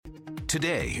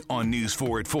Today on News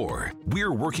 4 at 4,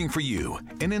 we're working for you.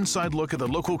 An inside look at the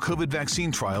local COVID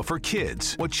vaccine trial for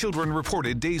kids, what children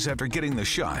reported days after getting the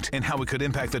shot, and how it could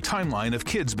impact the timeline of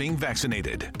kids being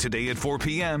vaccinated. Today at 4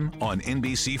 p.m. on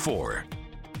NBC4.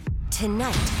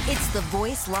 Tonight, it's The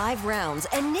Voice Live rounds,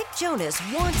 and Nick Jonas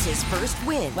wants his first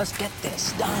win. Let's get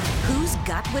this done. Who's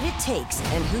got what it takes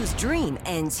and whose dream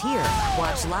ends here?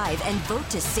 Watch live and vote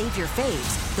to save your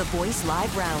faves. The Voice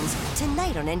Live rounds,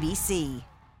 tonight on NBC.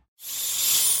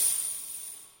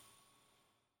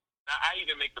 Now, I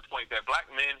even make the point that black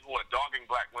men who are dogging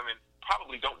black women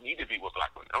probably don't need to be with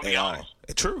black women. I'll be honest.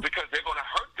 True. Because they're going to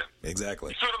hurt them.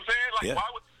 Exactly. You see what I'm saying? Like, Yeah.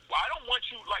 I don't want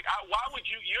you, like, why would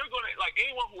you, you're going to, like,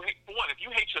 anyone who hates, for one, if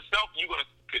you hate yourself, you're going to,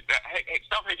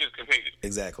 self-hate is contagious.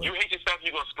 Exactly. You hate yourself,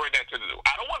 you're going to spread that to the,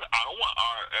 I don't want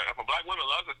if a black woman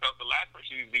loves herself, the last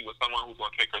person she needs to be with someone who's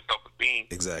going to take her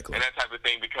self-esteem. Exactly. And that type of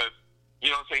thing, because,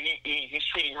 you know what I'm saying, he's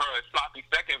treating her as sloppy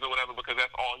seconds or whatever because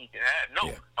that's all he can have.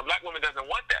 No, a black woman doesn't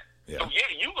want that. Yeah. So,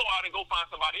 you go out and go find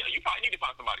somebody else. You probably need to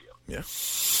find somebody else. Yeah.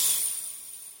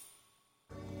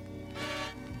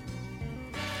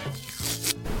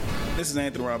 This is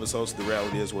Anthony Roberts, host of The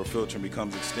Reality Is Where Filtering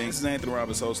Becomes Extinct. This is Anthony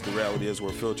Roberts, host of The Reality Is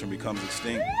Where Filtering Becomes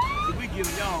Extinct. We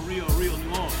giving y'all real New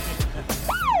Orleans.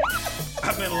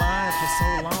 I've been lying for so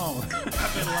long.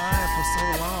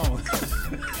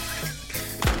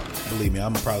 Believe me,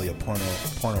 I'm probably a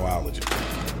pornoologist.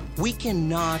 We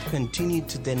cannot continue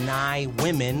to deny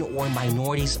women or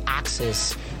minorities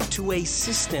access to a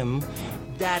system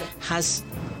that has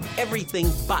everything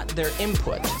but their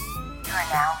input. You are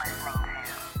now listening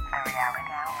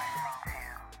to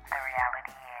The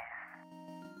Reality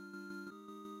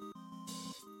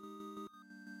Is.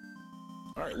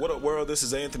 All right, what up, world? This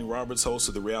is Anthony Roberts, host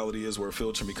of The Reality Is Where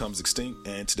Filtering Becomes Extinct,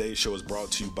 and today's show is brought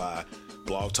to you by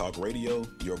Blog Talk Radio,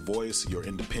 your voice, your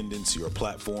independence, your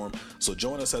platform. So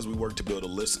join us as we work to build a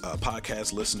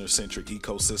podcast listener-centric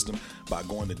ecosystem by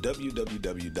going to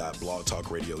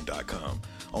www.blogtalkradio.com.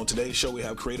 On today's show, we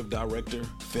have creative director,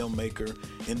 filmmaker,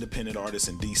 independent artist,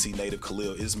 and DC native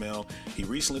Khalil Ismail. He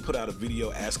recently put out a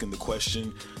video asking the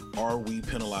question, are we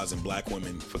penalizing black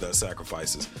women for their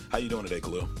sacrifices? How you doing today,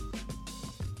 Khalil?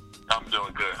 I'm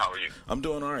doing good. How are you? I'm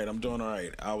doing all right.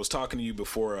 I was talking to you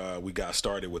before we got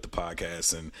started with the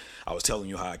podcast, and I was telling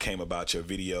you how I came about your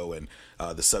video and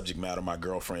the subject matter. My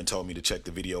girlfriend told me to check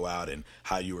the video out and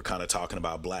how you were kind of talking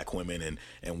about black women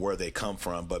and where they come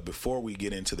from. But before we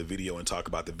get into the video and talk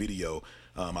about the video,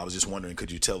 I was just wondering,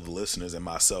 could you tell the listeners and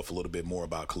myself a little bit more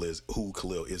about who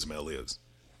Khalil Ismail is?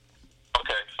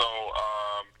 Okay, so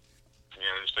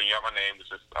so you have my name.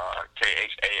 This is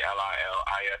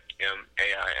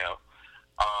KHALILISMAIL.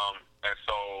 And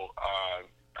so I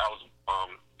was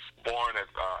born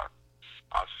as a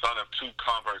son of two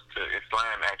converts to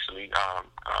Islam. Actually,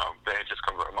 they had just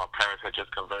converted. My parents had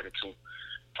just converted to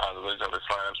the religion of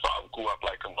Islam. So I grew up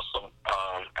like a Muslim,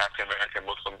 African American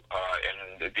Muslim in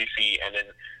the DC, and then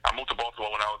I moved to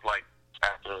Baltimore when I was like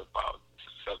I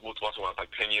moved to Baltimore when I was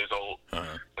like 10 years old,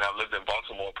 and I've lived in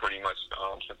Baltimore pretty much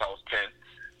since I was 10.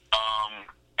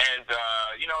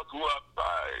 Grew up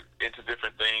into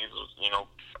different things. It's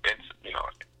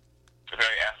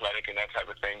very athletic and that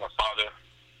type of thing. My father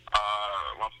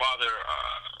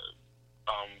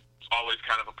always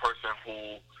kind of a person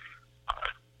who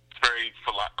very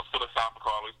philosophical.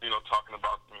 Always talking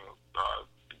about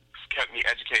kept me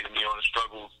educated me on the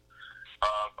struggles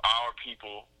of our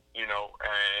people. And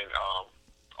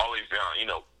always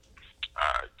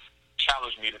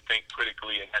challenged me to think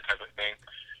critically and that type of thing.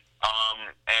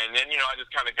 And then, I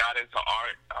just kind of got into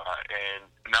art, and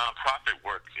nonprofit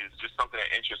work is just something that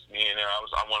interests me. And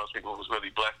I'm one of those people who was really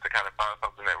blessed to kind of find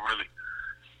something that really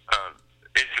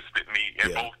interested me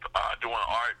in both doing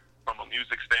art from a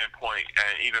music standpoint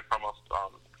and even from a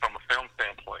film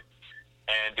standpoint.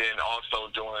 And then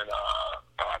also doing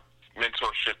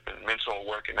mentorship and mentor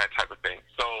work and that type of thing.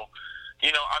 So,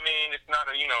 it's not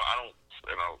I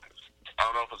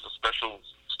don't know if it's a special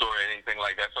story or anything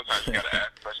like that. Sometimes you got to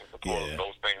ask questions to pull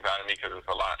those things out of me because it's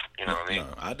a lot. You know what I mean?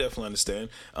 No, I definitely understand.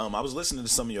 I was listening to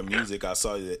some of your music. I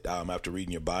saw that after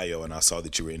reading your bio, and I saw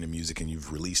that you were into music and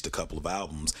you've released a couple of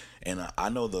albums. And I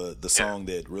know the song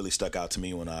that really stuck out to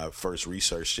me when I first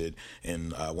researched it,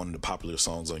 and one of the popular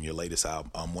songs on your latest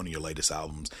album, one of your latest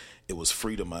albums, it was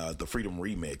Freedom, the Freedom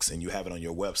Remix, and you have it on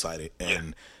your website.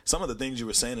 And some of the things you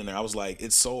were saying in there, I was like,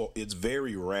 it's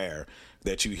very rare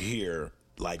that you hear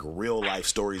like real life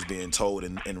stories being told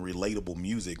in relatable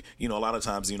music. You know, a lot of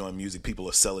times, you know, in music, people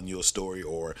are selling you a story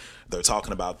or they're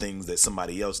talking about things that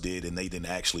somebody else did and they didn't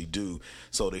actually do.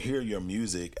 So to hear your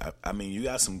music, I mean, you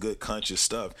got some good conscious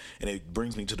stuff, and it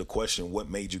brings me to the question: what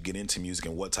made you get into music,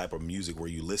 and what type of music were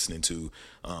you listening to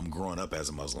growing up as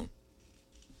a Muslim?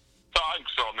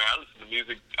 So man, I listen to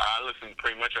music. I listen to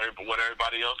pretty much what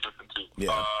everybody else listens to.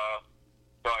 Yeah.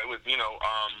 So it was, you know,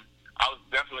 I was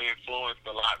definitely influenced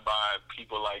a lot by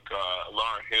people like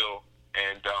Lauryn Hill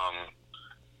and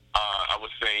I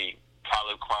would say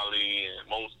Talib Kweli and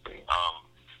mostly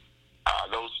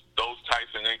those types,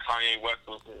 and then Kanye West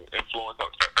was influenced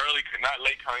early, not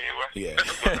late Kanye West. Yeah.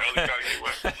 But early Kanye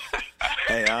West.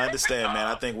 Hey, I understand, man.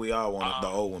 I think we all want the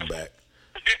old one back.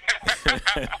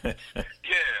 The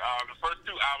first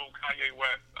two albums, Kanye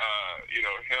West, you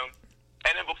know, him.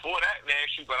 And then before that, man,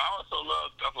 but I also love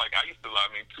stuff like, I used to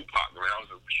love, Tupac, man. I was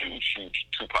a huge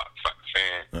Tupac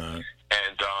fan. Uh-huh.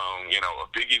 And, you know,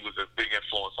 Biggie was a big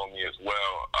influence on me as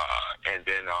well. And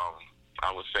then I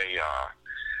would say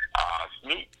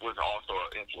Snoop was also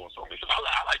an influence on me. So I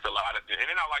liked a lot of it. And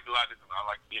then I liked a lot of it. I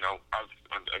like, you know,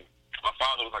 my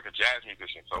father was like a jazz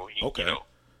musician, so he, you know,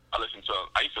 I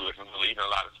used to listen to even a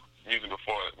lot of music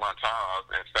before my time,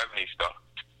 and 70s stuff.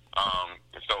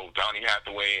 And so Donny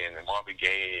Hathaway and Marvin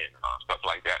Gaye and stuff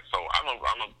like that. So I'm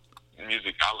a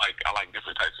music. I like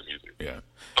different types of music. Yeah.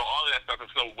 So all of that stuff.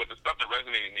 And so, but the stuff that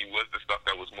resonated with me was the stuff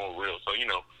that was more real. So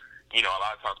a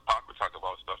lot of times Pac would talk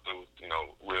about stuff that was, you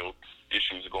know, real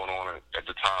issues going on at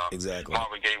the time. Exactly.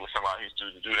 Marvin Gaye was somebody who used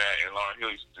to do that, and Lauryn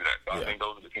Hill used to do that. So I think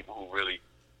those are the people who really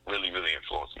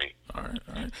influenced me. All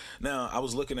right. Now, I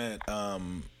was looking at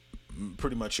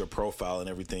pretty much your profile and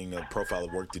everything, a profile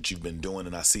of work that you've been doing,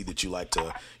 and I see that you like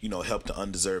to, you know, help the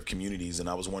undeserved communities, and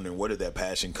I was wondering, where did that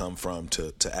passion come from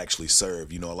to actually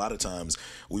serve? You know, a lot of times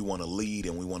we want to lead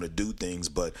and we want to do things,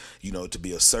 but, you know, to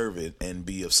be a servant and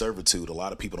be of servitude, a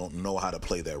lot of people don't know how to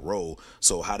play that role.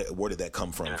 So where did that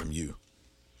come from you?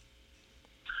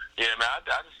 Yeah, man,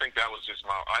 I just think that was just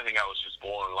I think I was just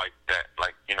born like that.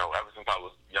 Like, you know, ever since I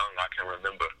was young, I can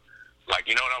remember. Like,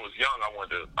 you know, when I was young, I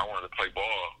wanted to play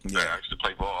ball. Yeah. I used to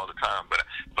play ball all the time. But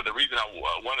the reason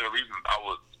one of the reasons I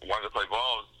wanted to play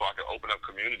ball was so I could open up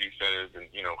community centers and,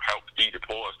 you know, help feed the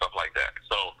poor and stuff like that.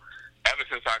 So ever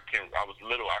since I was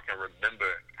little, I can remember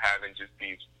having just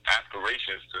these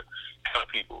aspirations to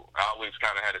help people. I always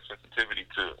kind of had a sensitivity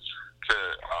to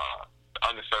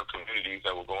underserved communities things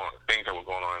that were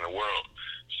going on in the world.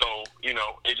 So, you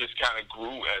know, it just kind of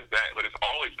grew as that, but it's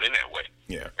always been that way.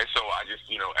 Yeah. And so I just,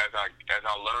 you know, as I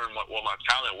learned what my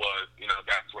talent was, you know,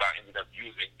 that's what I ended up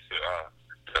using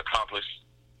to accomplish,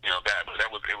 you know, that. But it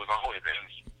was always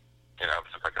been, you know,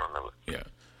 since I can remember. Yeah.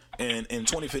 And in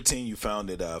 2015, you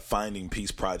founded Finding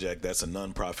Peace Project. That's a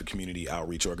nonprofit community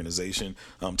outreach organization.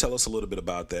 Tell us a little bit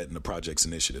about that and the project's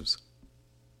initiatives.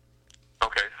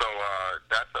 Okay, so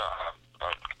that's a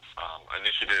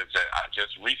initiative that I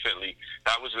just recently.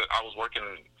 I was working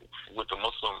with a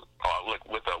Muslim,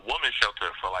 with a women's shelter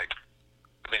for like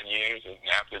 10 years, and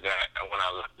after that, when I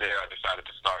left there, I decided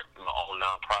to start my own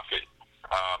nonprofit.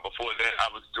 Before that,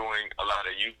 I was doing a lot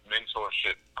of youth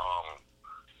mentorship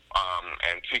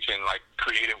and teaching like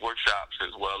creative workshops,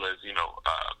 as well as, you know,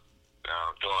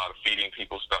 doing a lot of feeding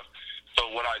people stuff.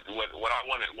 So what I'm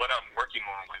working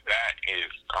on with that is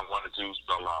I want to do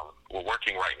some. We're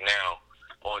working right now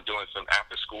on doing some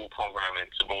after-school programming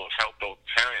to go help those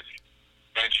parents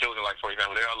and children. Like, for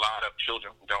example, there are a lot of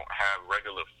children who don't have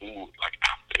regular food, like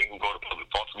after they can go to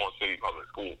Baltimore City public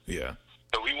school. Yeah.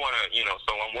 So we want to, you know,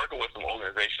 so I'm working with some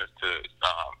organizations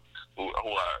who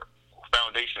are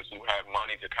foundations who have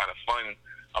money to kind of fund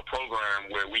a program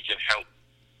where we can help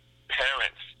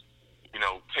parents, you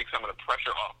know, take some of the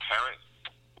pressure off parents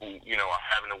who, you know, are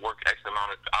having to work X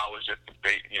amount of hours just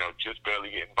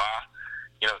barely getting by,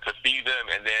 you know, to feed them,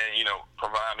 and then, you know,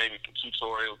 provide maybe some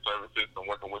tutorial services and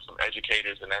working with some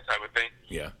educators and that type of thing.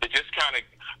 Yeah. It just kind of,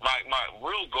 my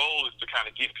real goal is to kind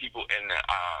of get people in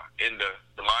the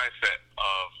mindset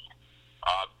of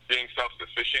being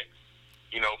self-sufficient.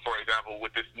 You know, for example,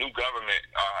 with this new government,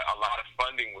 a lot of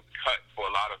funding was cut for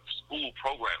a lot of school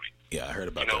programming. Yeah, I heard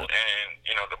about that. And,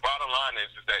 you know, the bottom line is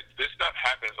that this stuff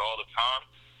happens all the time.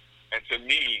 And to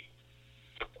me,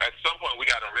 at some point, we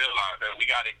got to realize that we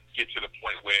got to get to the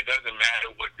point where it doesn't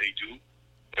matter what they do,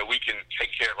 that we can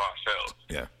take care of ourselves.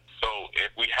 Yeah. So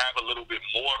if we have a little bit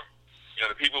more, you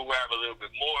know, the people who have a little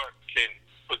bit more can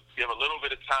give a little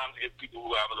bit of time to give people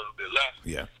who have a little bit less.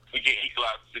 Yeah. We can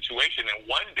equalize the situation. And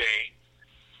one day,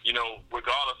 you know,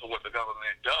 regardless of what the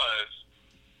government does,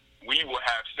 we will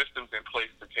have systems in place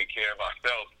to take care of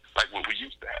ourselves like what we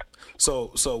used to have.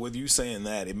 So with you saying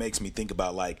that, it makes me think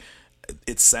about, like,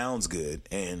 it sounds good,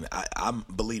 and I'm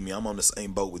believe me, I'm on the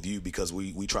same boat with you, because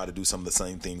we try to do some of the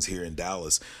same things here in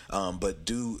Dallas.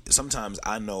 But sometimes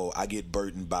I know I get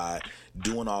burdened by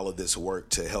doing all of this work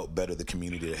to help better the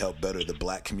community, to help better the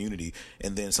black community,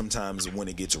 and then sometimes when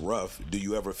it gets rough, do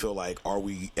you ever feel like, are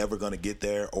we ever going to get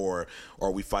there, or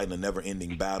are we fighting a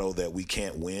never-ending battle that we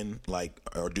can't win? Like,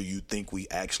 or do you think we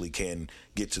actually can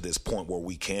get to this point where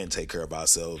we can take care of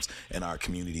ourselves and our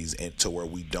communities, and to where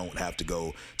we don't have to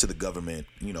go to the government,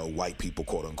 white people,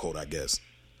 quote unquote, I guess?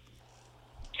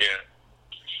 Yeah.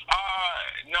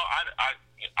 No,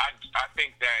 I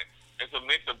think that it's a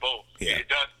mix of both. Yeah. It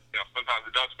does. Sometimes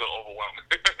it does feel overwhelming.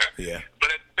 Yeah.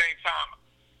 But at the same time,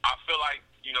 I feel like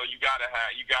you gotta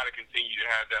continue to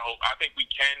have that hope. I think we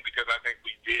can, because I think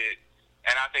we did,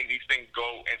 and I think these things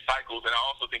go in cycles. And I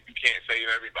also think you can't save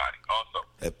everybody. Also,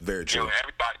 very true.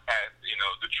 Everybody has.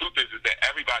 The truth is that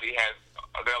everybody has.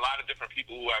 There are a lot of different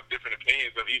people who have different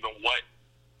opinions of even what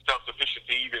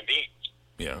self-sufficiency even means.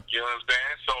 Yeah. You know what I'm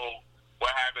saying? So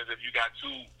what happens if you got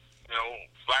two,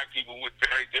 black people with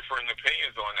very different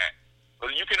opinions on that?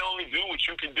 Well, you can only do what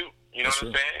you can do. You know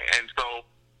what I'm saying? And so,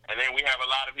 and then we have a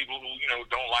lot of people who,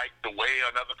 don't like the way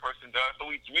another person does. So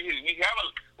we still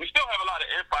have a lot of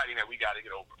infighting that we got to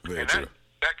get over. Very and true.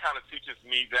 that kind of teaches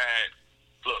me that,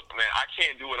 look, man, I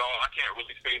can't do it all. I can't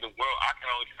really save the world. I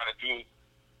can only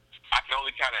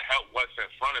kind of help what's in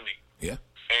front of me. Yeah.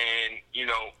 And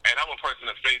and I'm a person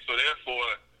of faith, so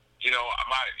therefore,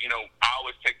 I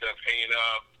always take the opinion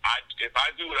of, if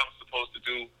I do what I'm supposed to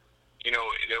do,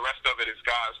 the rest of it is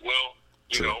God's will,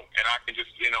 and I can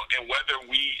just, and whether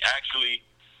we actually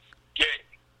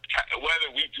whether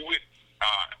we do it,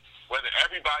 whether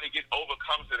everybody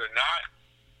overcomes it or not,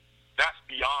 that's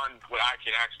beyond what I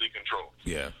can actually control.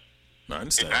 Yeah, I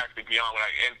understand. It's actually beyond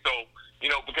what and so,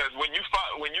 because when you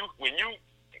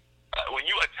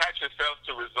attach yourself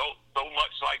to results so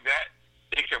much like that,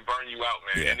 it can burn you out,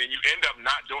 man. Yeah. And then you end up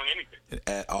not doing anything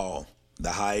At all.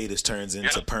 The hiatus turns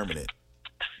into permanent.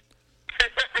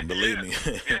 Believe me.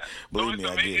 Believe me,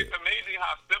 I get it. It's amazing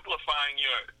how simplifying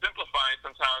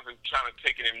sometimes and trying to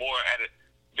take it in more at a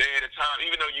day at a time,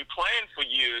 even though you plan for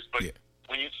years, but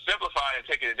when you simplify and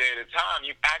take it a day at a time,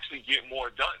 you actually get more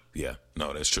done. Yeah,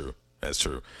 no, that's true. That's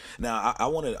true. Now, I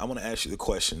want to ask you the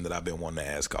question that I've been wanting to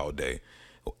ask all day.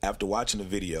 After watching the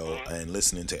video and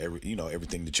listening to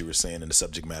everything that you were saying in the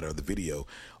subject matter of the video,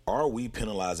 are we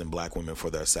penalizing black women for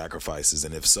their sacrifices?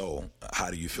 And if so, how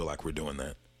do you feel like we're doing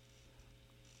that?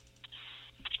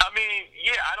 I mean,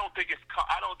 I don't think it's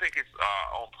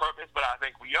on purpose, but I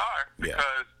think we are,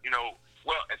 because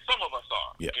and some of us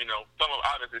are. Yeah.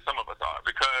 Obviously some of us are,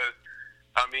 because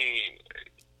I mean,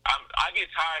 I get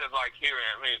tired of hearing.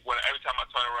 I mean, every time I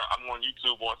turn around, I'm on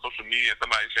YouTube or on social media,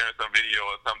 somebody sharing some video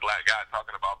of some black guy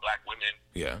talking about black women.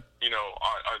 Yeah.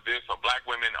 Are this, or black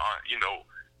women are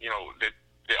that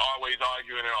they're always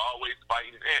arguing and always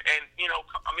fighting, and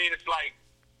I mean, it's like,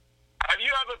 have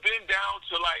you ever been down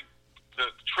to the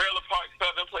trailer park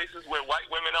southern places where white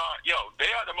women are?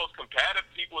 They are the most combative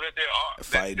people that there are.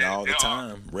 Fighting all the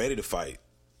time, ready to fight.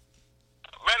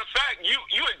 Matter of fact,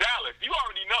 you in Dallas, you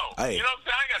already know. Hey, you know what I'm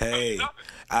saying? I got to tell you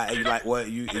nothing. You like what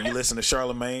you listen to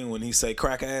Charlamagne when he say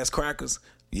cracker ass crackers?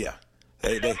 Yeah.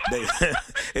 They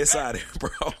it's out here,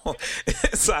 bro.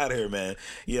 It's out here, man.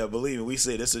 Yeah, believe me, we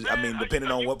say this is, I mean, depending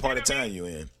on what part of town you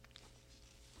in.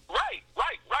 Right.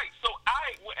 So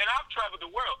I've traveled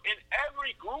the world. In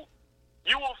every group,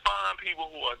 you will find people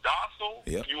who are docile.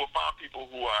 Yep. You will find people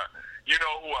who are,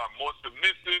 who are more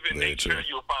submissive in Very nature. true.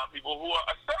 You will find people who are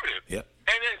assertive. Yep.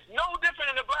 And it's no different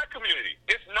in the black community.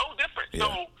 It's no different. Yeah.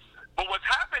 So, but what's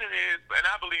happening is, and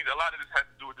I believe a lot of this has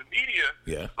to do with the media.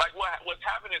 Yeah. What's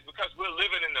happening is, because we're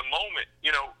living in the moment.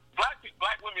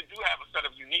 Black women do have a set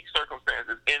of unique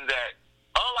circumstances in that,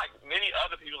 unlike many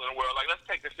other people in the world, let's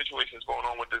take the situation that's going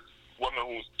on with this woman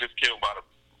who's just killed by the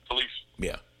police.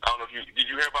 Yeah. I don't know if did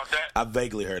you hear about that? I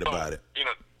vaguely heard about it.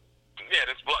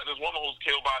 This woman who's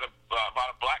killed by a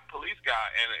black police guy,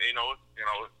 and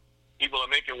people are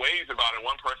making waves about it.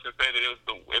 One person said that it's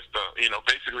the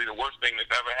basically the worst thing that's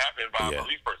ever happened by a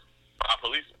police person, by a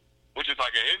policeman, which is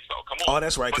like an insult. Come on. Oh,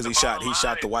 that's right, because he shot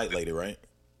the white lady, right?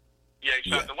 Yeah, he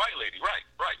shot the white lady. Right.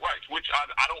 Which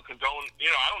I don't condone.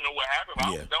 I don't know what happened. But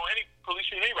I don't condone any police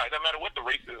shooting anybody. It doesn't matter what the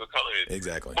race is or color is.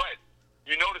 Exactly. But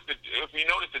if you notice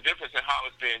the difference in how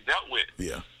it's being dealt with.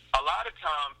 Yeah. A lot of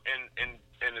times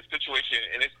in the situation,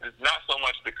 and it's not so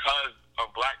much because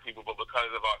of black people, but because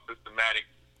of the systematic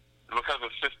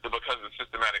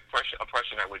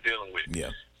oppression that we're dealing with.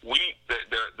 Yeah.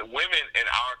 The women in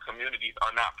our communities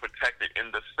are not protected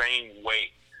in the same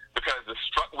way, because the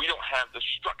we don't have the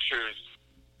structures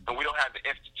and we don't have the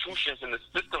institutions and the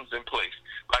systems in place.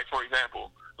 Like, for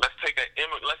example, let's say it's an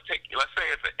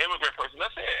immigrant person.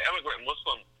 Let's say an immigrant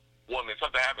Muslim woman,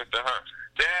 something happens to her.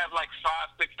 They have like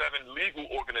 5, 6, 7 legal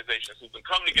organizations who can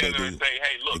come together and say,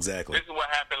 hey, look, this is what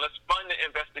happened. Let's fund the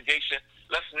investigation.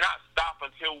 Let's not stop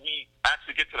until we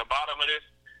actually get to the bottom of this.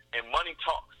 And money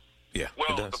talks. Yeah,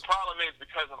 well, the problem is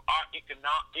because of our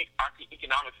economic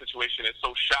situation is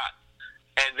so shot.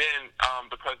 And then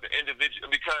because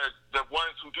the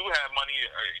ones who do have money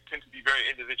tend to be very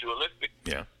individualistic,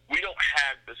 we don't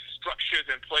have the structures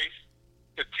in place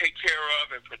to take care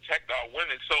of and protect our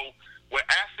women. So we're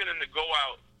asking them to go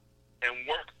out and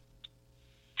work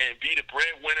and be the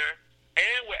breadwinner,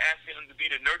 and we're asking them to be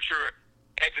the nurturer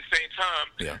at the same time.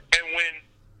 Yeah. And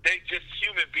when they just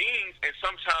human beings, and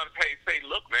sometimes say,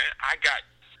 look, man, I got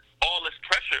all this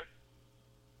pressure,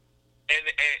 and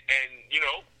you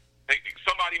know,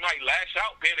 somebody might lash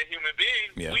out being a human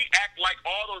being. Yeah. We act like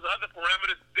all those other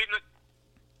parameters didn't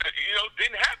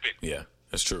happen. Yeah,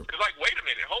 that's true. It's like, wait a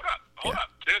minute, hold up.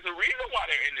 There's a reason why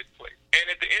they're in this place. And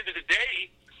at the end of the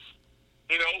day,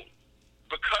 you know,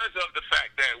 because of the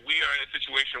fact that we are in a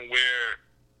situation where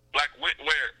black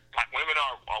women are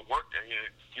working,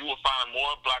 you will find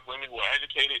more black women who are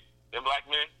educated than black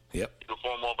men. Yep. You'll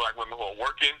find more black women who are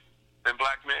working than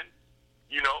black men.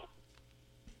 You know,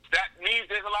 that means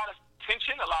there's a lot of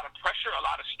tension, a lot of pressure, a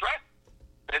lot of stress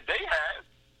that they have.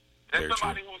 There's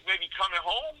somebody who's maybe coming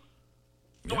home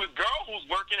to his girl who's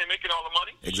working and making all the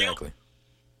money. Exactly.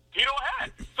 He don't have.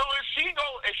 So if she's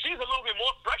a little bit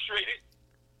more frustrated,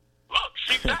 look,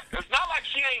 she's not. It's not like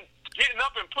she ain't getting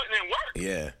up and putting in work.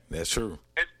 Yeah, that's true.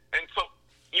 And so,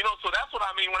 you know, so that's what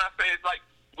I mean when I say it's like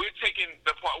we're taking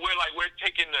the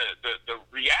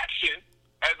reaction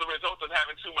as a result of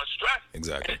having too much stress.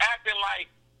 Exactly. And acting like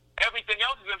everything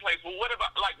else is in place. Well, what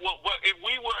about what if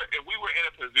we were in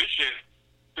a position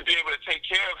to be able to take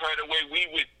care of her the way we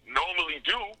would normally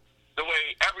do, the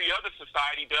way every other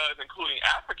society does, including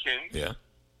Africans? Yeah.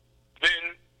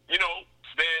 Then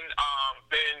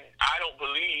I don't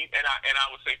believe, and I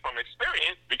would say from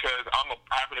experience, because I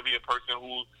happen to be a person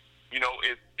who, you know,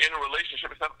 is in a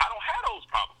relationship and stuff. I don't have those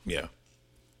problems. Yeah.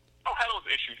 I don't have those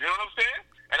issues. You know what I'm saying?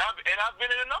 And I've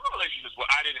been in a number of relationships where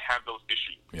I didn't have those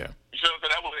issues. Yeah. You know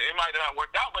what I'm saying? It might not have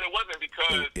worked out, but it wasn't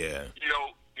because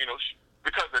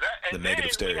because of that. And the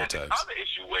negative stereotypes. We had this other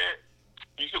issue where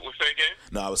you would say again.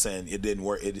 No, I was saying it didn't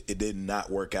work. It did not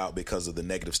work out because of the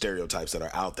negative stereotypes that are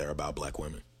out there about black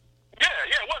women. Yeah,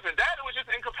 it wasn't that. It was just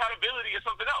incompatibility or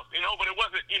something else, you know. But it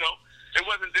wasn't, you know, it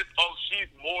wasn't this. Oh, she's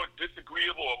more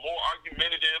disagreeable or more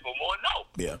argumentative or more. No.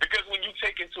 Yeah. Because when you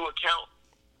take into account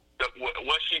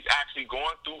what she's actually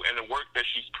going through and the work that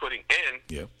she's putting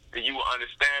in, then you will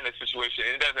understand the situation.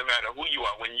 And it doesn't matter who you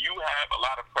are. When you have a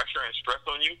lot of pressure and stress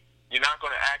on you, you're not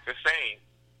going to act the same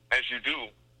as you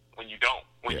do when you don't.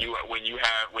 When you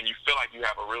feel like you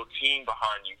have a real team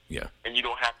behind you, and you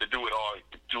don't have to do it all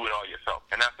yourself.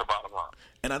 And that's the bottom line.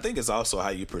 And I think it's also how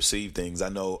you perceive things. I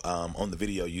know on the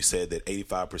video you said that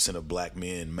 85% of black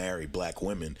men marry black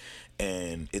women.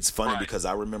 And it's funny because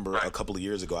I remember a couple of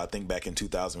years ago, I think back in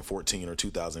 2014 or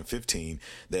 2015,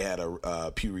 they had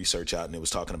a Pew Research out and it was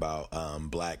talking about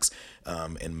blacks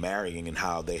and marrying and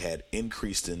how they had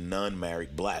increased in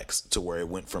non-married blacks to where it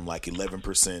went from like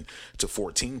 11% to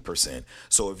 14%.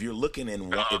 So if you're looking at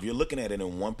it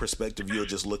in one perspective, you'll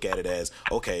just look at it as,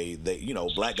 okay,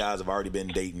 black guys have already been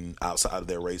dating outside of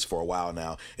their race for a while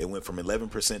now. It went from 11%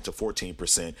 to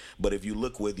 14%. But if you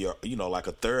look with your, like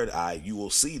a third eye, you will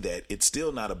see that it's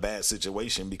still not a bad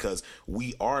situation because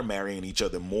we are marrying each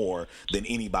other more than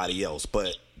anybody else.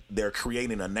 But they're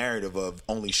creating a narrative of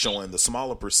only showing the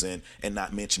smaller percent and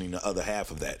not mentioning the other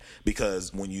half of that.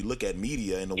 Because when you look at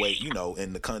media and the way,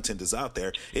 and the content is out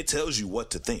there, it tells you what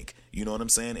to think. You know what I'm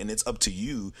saying? And it's up to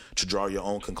you to draw your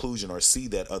own conclusion or see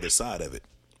that other side of it.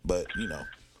 But,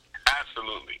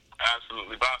 Absolutely.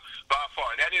 By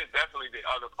far. That is definitely the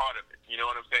other part of it. You know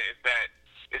what I'm saying?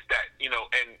 It's that, and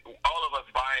all of us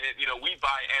buying it, we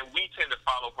buy and we tend to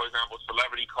follow, for example,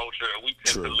 celebrity culture, and we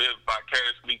tend to live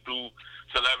vicariously through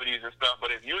celebrities and stuff.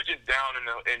 But if you're just down in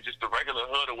just the regular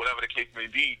hood or whatever the case may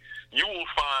be, you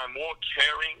will find more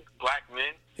caring black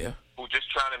men who just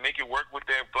trying to make it work with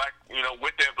their black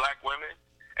women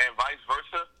and vice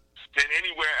versa than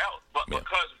anywhere else. But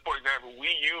because, for example,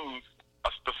 we use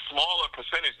the smaller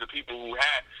percentage of people who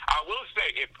have, I will say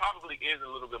it probably is a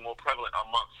little bit more prevalent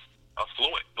amongst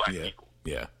affluent black people.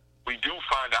 Yeah. We do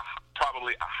find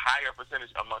probably a higher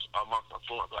percentage amongst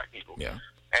affluent black people. Yeah.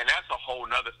 And that's a whole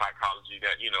nother psychology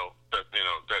that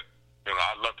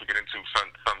I'd love to get into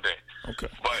someday. Okay.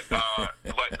 But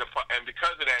and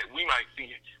because of that, we might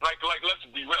see, like let's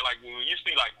be real, like when you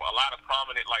see like a lot of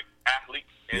prominent like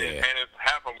athletes, and it's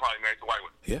half of them probably married to white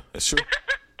women. Yeah, that's true.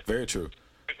 Very true.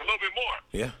 It's a little bit more.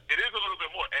 Yeah. It is a little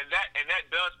bit more, and that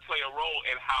does play a role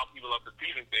in how people are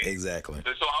perceiving things. Exactly.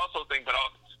 And so I also think, but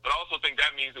I also think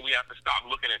that means that we have to stop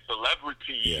looking at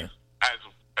celebrities as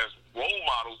role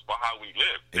models for how we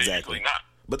live. They're usually not.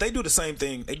 But they do the same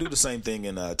thing. They do the same thing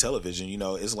in television. You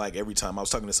know, it's like every time I was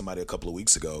talking to somebody a couple of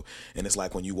weeks ago, and it's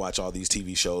like when you watch all these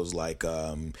TV shows like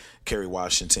Kerry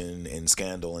Washington and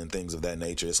Scandal and things of that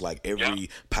nature, it's like every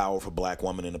powerful black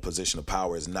woman in a position of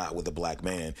power is not with a black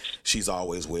man. She's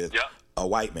always with a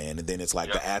white man. And then it's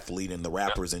like the athlete and the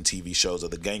rappers in TV shows or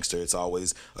the gangster, it's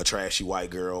always a trashy white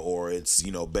girl, or it's,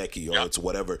 you know, Becky, or it's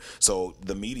whatever. So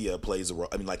the media plays a role.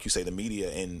 I mean, like you say, the media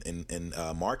and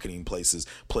marketing places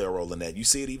play a role in that. You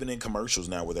see it even in commercials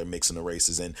now where they're mixing the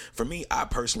races. And for me, I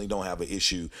personally don't have an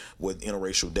issue with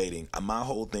interracial dating. My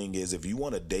whole thing is, if you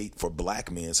want to date for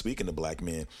black men, speaking to black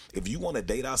men, if you want to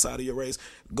date outside of your race,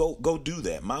 go do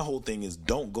that. My whole thing is,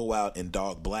 don't go out and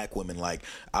dog black women like,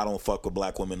 I don't fuck with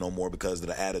black women no more because of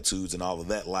the attitudes and all of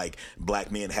that. Like,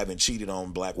 black men haven't cheated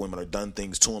on black women or done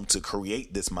things to them to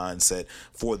create this mindset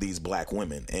for these black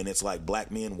women. And it's like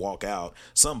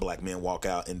some black men walk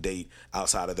out and date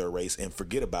outside of their race and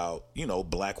forget about, you know,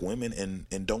 black women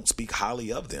and don't speak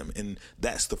highly of them. And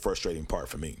that's the frustrating part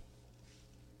for me.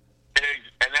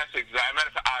 And that's exactly. Matter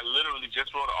of fact, I literally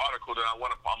just wrote an article that I'm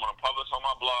going to publish on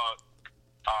my blog.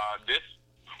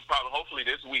 Hopefully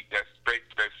this week that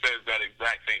says that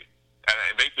exact thing.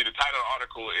 And basically, the title of the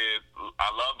article is "I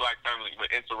love black families, but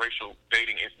interracial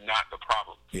dating is not the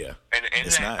problem." Yeah. And in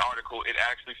that article, it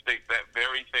actually states that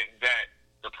very thing, that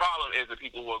the problem is the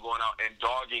people who are going out and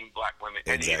dogging black women.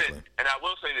 Exactly. And I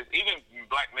will say this: even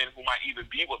black men who might even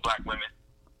be with black women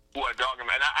who are dogging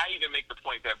them, and I even make the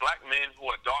point that black men who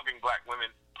are dogging black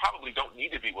women probably don't need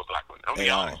to be with black women. I'll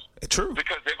be honest. True.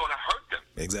 Because they're going to hurt them.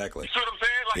 Exactly. You see what I'm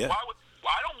saying? Like,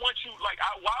 I don't want you, like,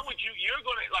 why would you, you're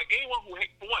going to, like, anyone who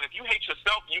hates, for one, if you hate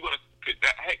yourself, you're going to,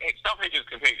 self-hate is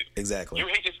contagious. Exactly. You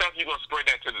hate yourself, you're going to spread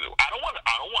that to the,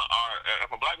 if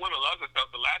a black woman loves herself,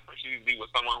 the last person she needs to be with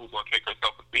someone who's going to take her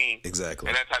self-esteem. Exactly.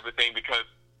 And that type of thing, because,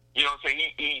 you know what I'm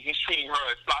saying, he's treating her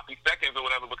as sloppy seconds or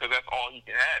whatever because that's all he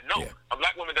can have. No, a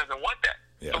black woman doesn't want that.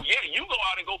 Yeah. So, you go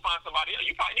out and go find somebody else.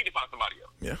 You probably need to find somebody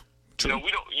else. Yeah. True.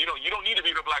 You don't need to be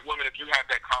with a black woman if you have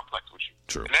that complex with you.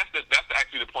 True. And that's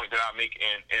actually the point that I make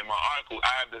in my article.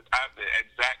 I have the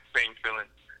exact same feeling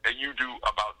that you do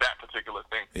about that particular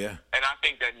thing. Yeah. And I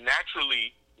think that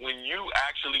naturally, when you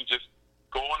actually just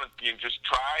go on and just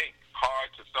try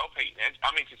hard to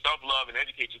to self-love and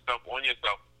educate yourself on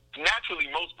yourself, naturally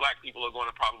most black people are going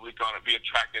to be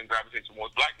attracted and gravitate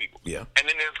towards black people. Yeah. And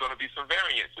then there's going to be some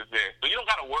variances there. So you don't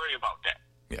got to worry about that.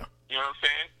 Yeah. You know what I'm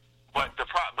saying? But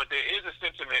there is a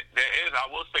sentiment. I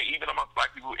will say, even amongst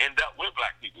black people who end up with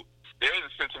black people, there is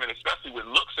a sentiment, especially with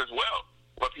looks as well,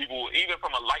 where people, even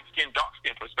from a light skin, dark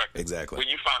skin perspective, exactly,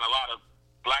 when you find a lot of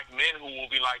black men who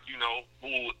will be like,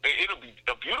 it'll be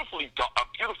a beautiful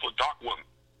dark woman,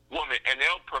 and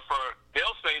they'll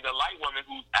say the light woman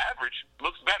who's average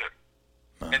looks better,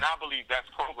 and I believe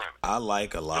that's programming. I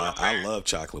like a lot. I love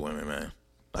chocolate women, man.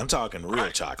 I'm talking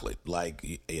real chocolate, like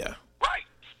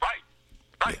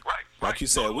Right. Like you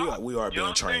said, we are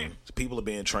being trained. People are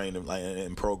being trained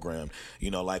and programmed. You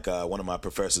know, like one of my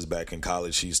professors back in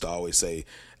college, she used to always say,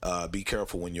 "Be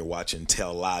careful when you're watching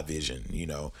television." You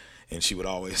know, and she would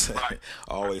always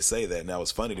say that, and that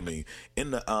was funny to me.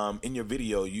 In your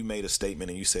video, you made a statement,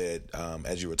 and you said,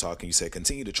 as you were talking, you said,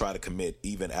 "Continue to try to commit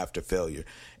even after failure."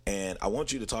 And I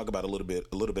want you to talk about a little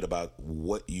bit about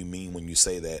what you mean when you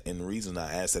say that. And the reason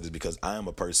I ask that is because I am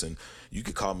a person, you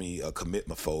could call me a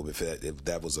commitment-phobe if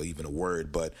that was even a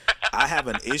word, but I have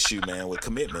an issue, man, with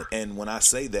commitment. And when I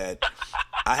say that,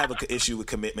 I have an issue with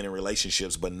commitment in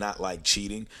relationships, but not like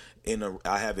cheating.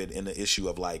 I have it in the issue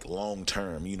of like long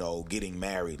term, getting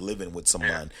married, living with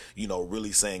someone,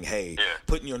 really saying, hey,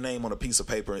 putting your name on a piece of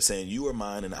paper and saying you are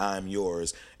mine and I'm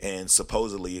yours, and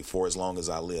supposedly for as long as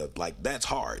I live. Like, that's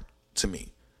hard to me.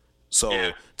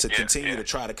 So to continue to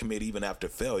try to commit even after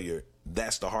failure,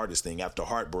 that's the hardest thing. After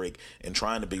heartbreak and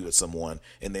trying to be with someone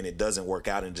and then it doesn't work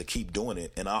out, and to keep doing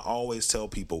it. And I always tell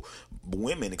people,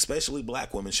 women, especially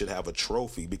black women, should have a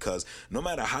trophy, because no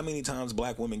matter how many times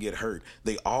black women get hurt,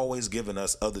 they always giving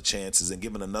us other chances and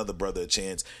giving another brother a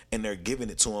chance, and they're giving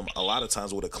it to them a lot of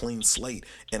times with a clean slate.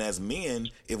 And as men,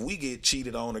 if we get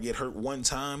cheated on or get hurt one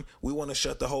time, we want to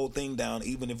shut the whole thing down,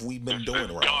 even if we've been doing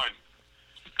it wrong.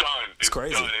 Done. It's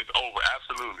crazy. Done. It's over.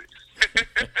 Absolutely.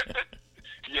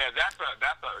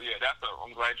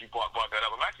 I'm glad you brought that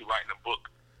up. I'm actually writing a book.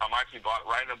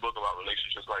 Writing a book about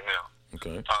relationships right now.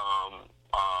 Okay.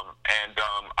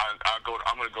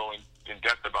 I'm going to go in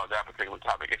depth about that particular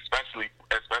topic, especially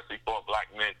for black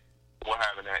men who are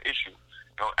having that issue.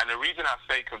 You know, and the reason I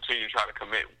say continue to try to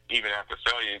commit even after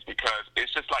failure is because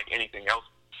it's just like anything else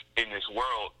in this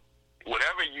world.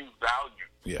 Whatever you value,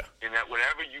 and that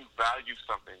whenever you value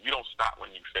something, you don't stop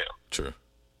when you fail. True.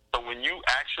 So when you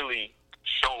actually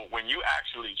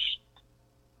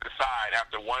decide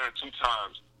after one or two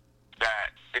times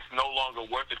that it's no longer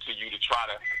worth it to you to try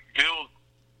to build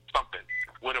something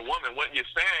with a woman, what you're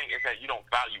saying is that you don't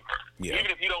value her, even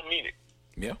if you don't mean it.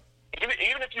 Yeah. Even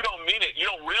if you don't mean it, you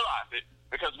don't realize it,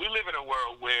 because we live in a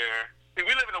world where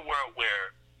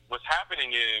what's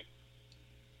happening is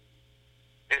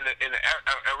in the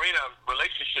arena of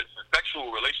relationships and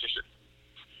sexual relationships.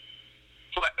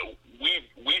 So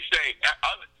we say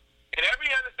in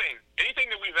every other thing,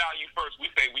 anything that we value first, we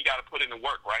say we got to put in the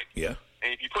work, right? Yeah.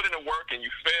 And if you put in the work and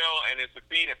you fail and then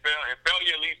succeed and fail, and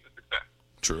failure leads to success.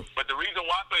 True. But the reason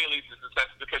why failure leads to success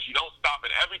is because you don't stop,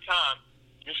 and every time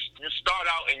you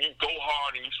start out and you go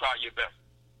hard and you try your best.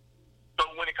 So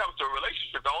when it comes to a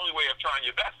relationship, the only way of trying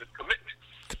your best is commitment.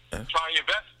 Trying your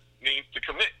best means to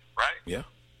commit, right? Yeah.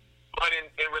 But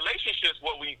in relationships,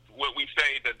 what we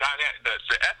say the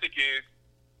ethic is,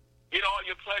 get all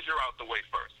your pleasure out the way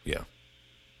first. Yeah.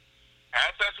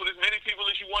 Have sex with as many people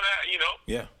as you want to,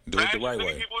 Yeah. Do it the right way.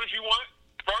 As many people as you want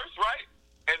first, right?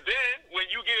 And then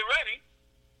when you get ready,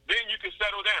 then you can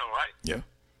settle down, right? Yeah.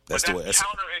 That's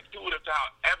counterintuitive to how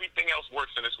everything else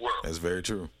works in this world. That's very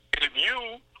true. If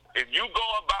you go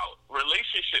about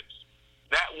relationships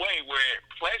that way, where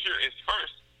pleasure is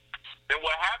first, then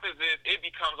what happens is it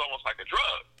becomes almost like a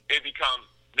drug. And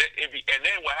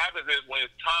then what happens is when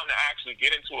it's time to actually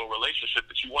get into a relationship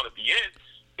that you want to be in,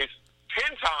 it's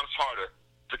 10 times harder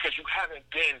because you haven't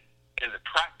been in the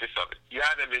practice of it. You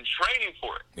haven't been training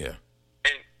for it. Yeah.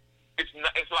 And it's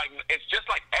just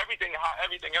like how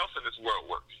everything else in this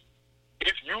world works.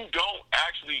 If you don't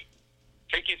actually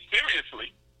take it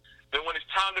seriously, then when it's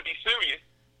time to be serious,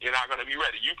 you're not going to be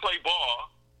ready. You play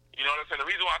ball, you know what I'm saying? The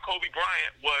reason why Kobe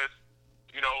Bryant was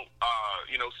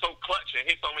so clutch and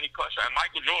hit so many clutch shots, and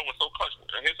Michael Jordan was so clutch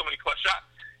and hit so many clutch shots,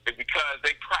 is because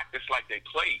they practiced like they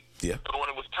played. Yeah. So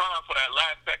when it was time for that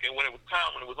last second, when it was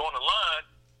on the line,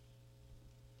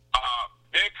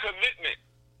 their commitment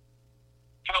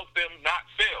helped them not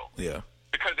fail. Yeah.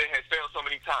 Because they had failed so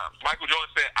many times. Michael Jordan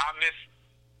said, I missed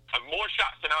more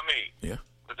shots than I made. Yeah.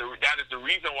 But that is the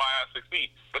reason why I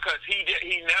succeed. Because he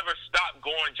never stopped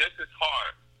going just as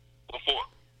hard before.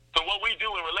 So what we do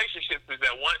in relationships is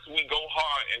that once we go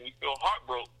hard and we feel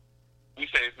heartbroken, we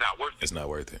say it's not worth it. It's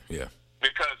not worth it, yeah.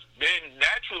 Because then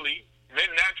naturally,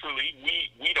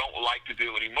 we don't like to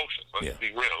deal with emotions. Let's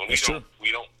be real.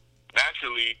 We don't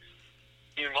naturally,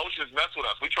 emotions mess with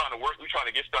us. We're trying to work, we're trying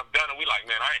to get stuff done, and we like,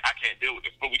 man, I can't deal with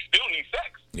this. But we still need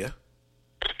sex. Yeah.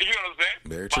 You know what I'm saying?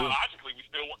 Very true. Biologically, we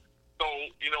still want. So,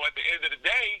 at the end of the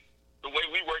day, the way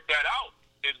we work that out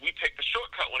is we take the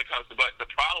shortcut when it comes to, but the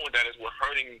problem with that is we're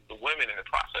hurting the women in the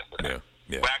process of that.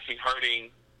 Yeah. We're actually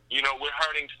hurting, we're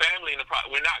hurting family in the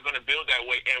process. We're not going to build that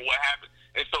way. And what happens?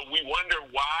 And so we wonder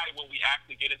why when we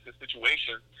actually get into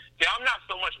situations. See, I'm not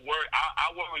so much worried. I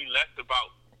worry less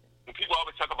about, when people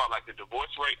always talk about like the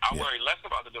divorce rate, I worry less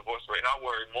about the divorce rate, and I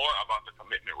worry more about the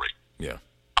commitment rate. Yeah.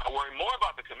 I worry more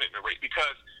about the commitment rate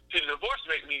because, see, the divorce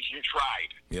rate means you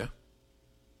tried. Yeah.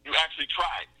 You actually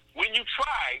tried. When you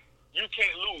try, you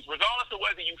can't lose. Regardless of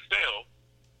whether you fail,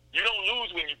 you don't lose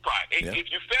when you try.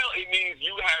 If you fail, it means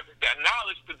you have that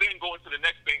knowledge to then go into the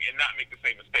next thing and not make the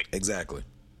same mistake. Exactly.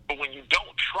 But when you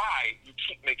don't try, you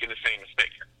keep making the same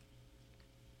mistake.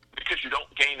 Because you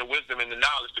don't gain the wisdom and the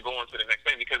knowledge to go on to the next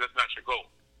thing because that's not your goal.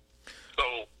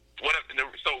 So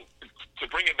to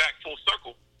bring it back full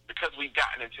circle, because we've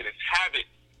gotten into this habit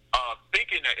of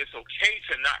thinking that it's okay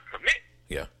to not commit,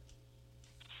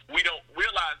 we don't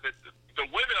realize that the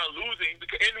women are losing,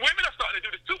 and women are starting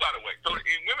to do this too, by the way. So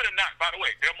women are not, by the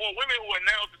way, there are more women who are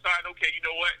now deciding, okay, you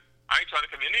know what, I ain't trying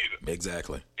to commit either.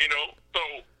 Exactly. So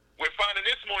we're finding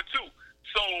this more too.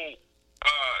 So,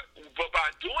 but by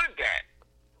doing that,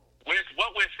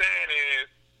 what we're saying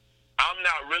is, I'm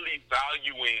not really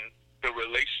valuing the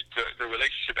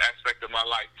relationship aspect of my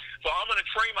life. So I'm going to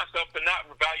train myself to not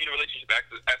value the relationship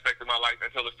aspect of my life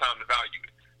until it's time to value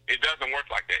it. It doesn't work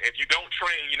like that. If you don't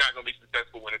train, you're not going to be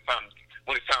successful when it's time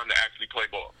to actually play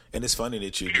ball. And it's funny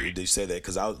that you say that,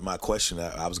 because my question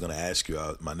I was going to ask you,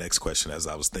 my next question as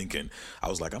I was thinking, I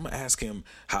was like, I'm going to ask him,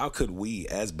 how could we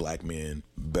as black men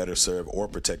better serve or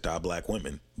protect our black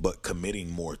women, but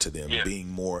committing more to them, being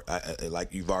more,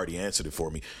 like you've already answered it for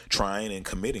me, trying and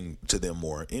committing to them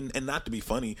more. And not to be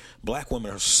funny, black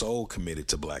women are so committed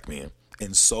to black men.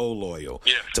 and so loyal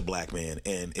to black men,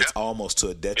 and it's almost to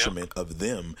a detriment of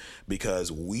them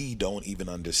because we don't even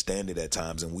understand it at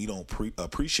times, and we don't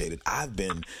appreciate it. I've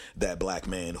been that black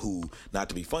man who, not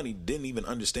to be funny, didn't even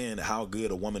understand how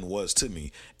good a woman was to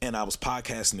me. And I was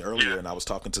podcasting earlier, and I was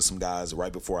talking to some guys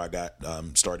right before I got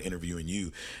started interviewing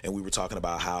you, and we were talking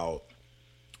about how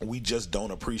we just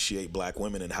don't appreciate black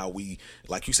women and how we,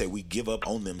 like you say, we give up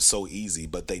on them so easy,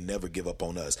 but they never give up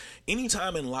on us.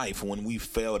 Anytime in life when we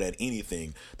failed at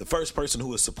anything, the first person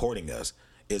who is supporting us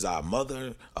is our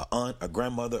mother, a aunt, a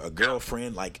grandmother, a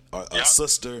girlfriend, like a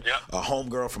sister, a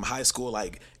homegirl from high school.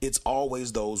 Like, it's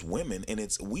always those women, and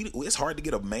it's hard to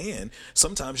get a man,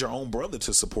 sometimes your own brother,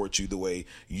 to support you the way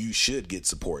you should get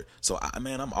support. So,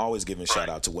 I'm always giving shout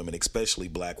out to women, especially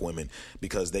black women,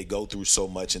 because they go through so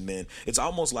much, and then it's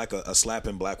almost like a slap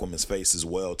in black women's face as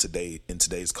well today in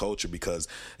today's culture, because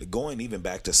going even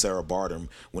back to Sarah Bardem,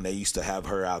 when they used to have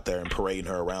her out there and parading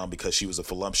her around because she was a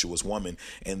voluptuous woman,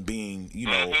 and being,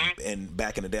 and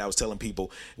back in the day, I was telling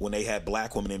people when they had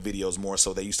black women in videos more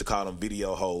so, they used to call them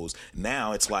video hoes.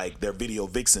 Now it's like they're video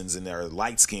vixens and they're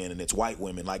light skinned and it's white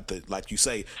women. Like you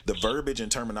say, the verbiage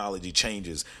and terminology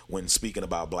changes when speaking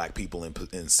about black people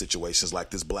in situations like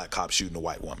this black cop shooting a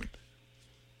white women.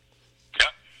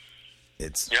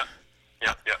 It's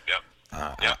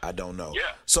I don't know.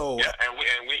 So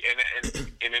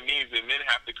and it means that men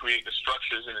have to create the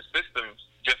structures and the systems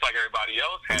just like everybody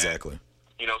else has. Exactly.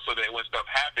 So that when stuff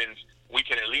happens, we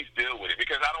can at least deal with it.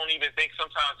 Because I don't even think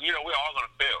sometimes, we're all going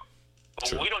to fail.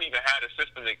 But when we don't even have a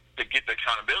system to get the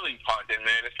accountability part, then,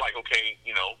 man, it's like, okay,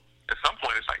 at some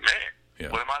point it's like,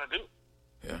 man, what am I to do?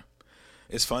 Yeah.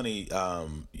 It's funny,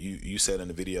 you said in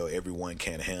the video, everyone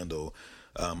can't handle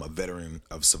a veteran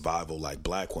of survival like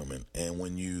black women. And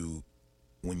when you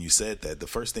said that, the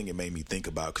first thing it made me think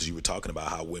about, because you were talking about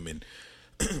how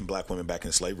black women back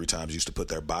in slavery times used to put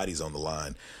their bodies on the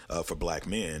line for black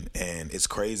men, and it's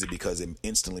crazy because it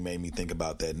instantly made me think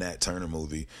about that Nat Turner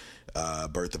movie,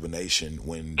 Birth of a Nation,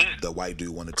 when the white dude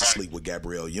wanted to sleep with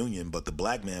Gabrielle Union, but the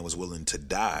black man was willing to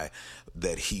die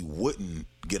that he wouldn't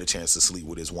get a chance to sleep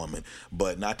with his woman.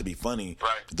 But not to be funny,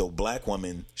 the black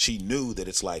woman, she knew that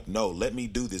it's like, no, let me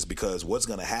do this, because what's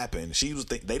going to happen,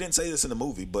 they didn't say this in the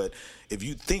movie, but if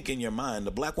you think in your mind,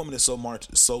 the black woman is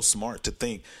so smart to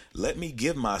think, let me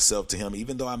give myself to him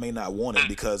even though I may not want it,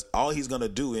 because all he's going to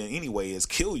do anyway is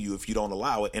kill you if you don't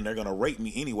allow it, and they're going to rape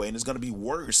me anyway, and it's going to be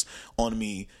worse on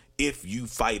me if you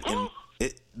fight. And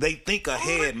they think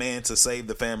ahead, man, to save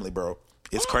the family, bro.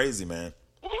 It's crazy, man.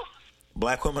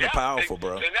 Black women are powerful,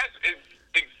 bro. And that's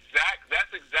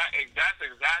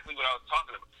exactly what I was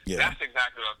talking about. Yeah. That's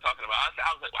exactly what I was talking about.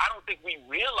 I was like, I don't think we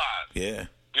realize,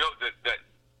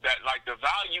 that like the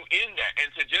value in that, and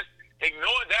to just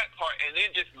ignore that part and then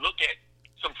just look at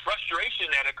some frustration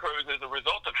that occurs as a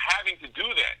result of having to do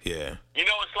that. Yeah.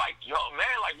 It's like,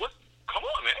 man, like, come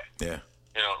on, man. Yeah.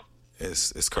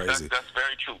 It's crazy. That's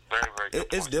very true. Very, very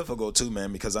good It's difficult too,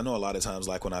 man, because I know a lot of times,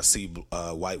 like when I see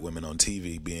white women on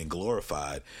TV being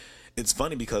glorified, it's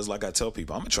funny because, like I tell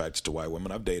people, I'm attracted to white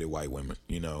women. I've dated white women.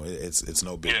 It's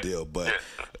no big deal. But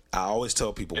I always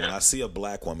tell people, when I see a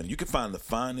black woman, you can find the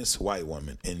finest white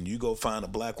woman, and you go find a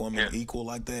black woman equal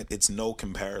like that, it's no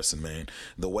comparison, man.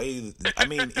 The way,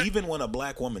 even when a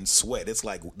black woman sweat, it's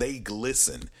like they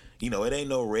glisten. It ain't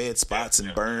no red spots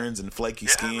and burns and flaky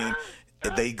skin.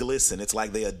 They glisten. It's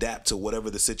like they adapt to whatever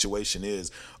the situation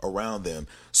is around them.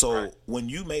 So when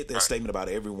you made that statement about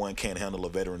everyone can't handle a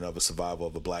veteran of a survival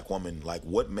of a black woman, like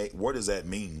what does that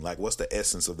mean? Like, what's the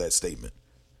essence of that statement?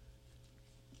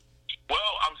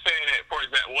 Well, I'm saying that, for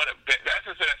example, the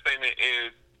essence of that statement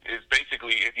is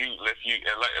basically let's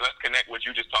connect what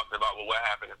you just talked about with what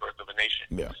happened in Birth of a Nation.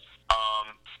 Yeah.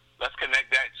 Let's connect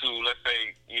that to, let's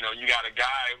say, you got a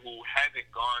guy who hasn't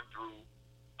gone through.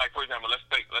 Like, for example, let's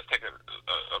take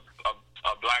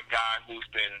a black guy who's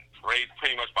been raised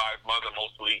pretty much by his mother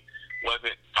mostly,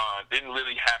 wasn't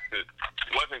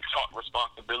taught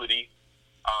responsibility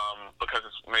because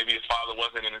maybe his father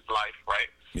wasn't in his life, right?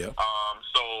 Yeah.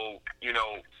 So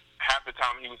half the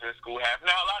time he was in school,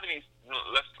 now a lot of these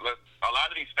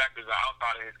factors are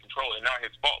outside of his control and not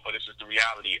his fault, but it's just the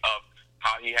reality of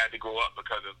how he had to grow up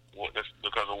because of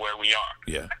where we are.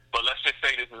 Yeah. But let's just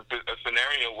say this is a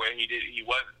scenario where he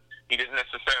wasn't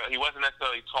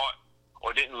necessarily taught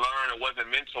or didn't learn or wasn't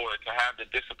mentored to have the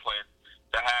discipline,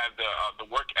 to have the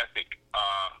work ethic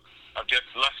of just,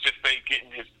 let's just say, getting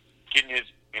his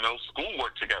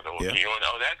schoolwork together or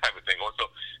that type of thing.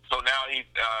 So now he's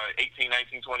 18,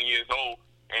 19, 20 years old,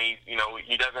 and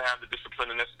he doesn't have the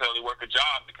discipline to necessarily work a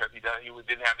job because he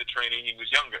didn't have the training. He was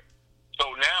younger. So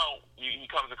now he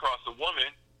comes across a woman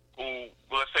who,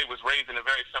 let's say, was raised in a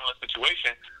very similar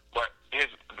situation, but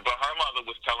her mother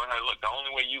was telling her, look, the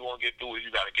only way you're going to get through is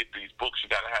you got to get these books, you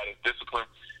got to have this discipline,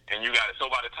 and you got to, so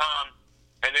by the time,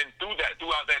 and then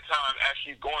throughout that time, as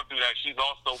she's going through that, she's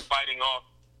also fighting off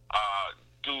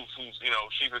dudes who's,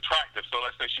 she's attractive. So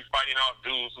let's say she's fighting off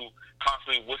dudes who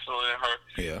constantly whistling at her.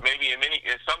 Yeah. Maybe in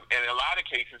a lot of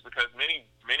cases, because many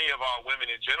of our women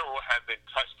in general have been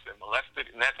touched and molested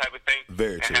and that type of thing.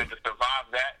 Very true. And had to survive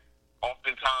that.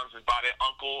 Oftentimes it's by their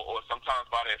uncle or sometimes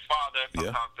by their father,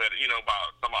 sometimes by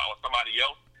somebody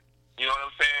else. You know what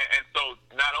I'm saying? And so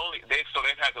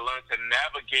they've had to learn to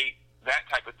navigate that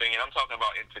type of thing. And I'm talking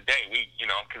about in today.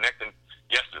 I'm connecting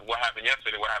what happened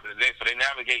yesterday, what happened today. So they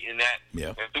navigate in that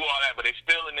and through all that, but they're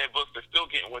still in their books. They're still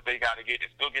getting what they got to get. They're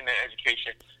still getting their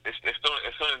education. They're still,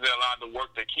 as soon as they're allowed to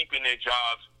work, they're keeping their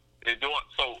jobs. They're doing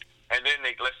so. And then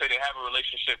let's say they have a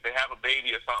relationship, they have a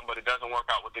baby or something, but it doesn't work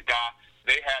out with the guy.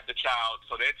 They have the child,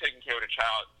 so they're taking care of the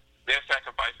child. They're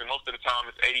sacrificing. Most of the time,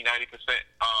 it's 80-90%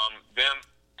 them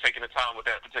taking the time with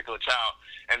that particular child.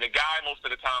 And the guy, most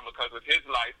of the time, because of his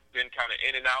life, been kind of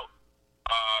in and out.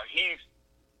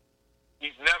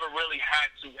 He's never really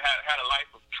had a life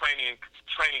of training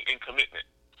and commitment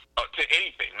to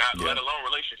anything, let alone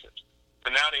relationships.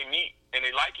 So now they meet and they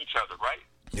like each other, right?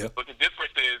 Yep. But the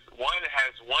difference is one's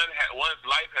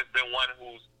life has been one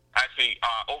who's actually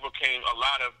overcame a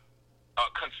lot of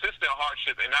consistent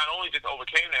hardship, and not only just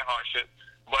overcame that hardship,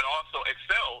 but also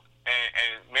excelled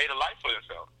and made a life for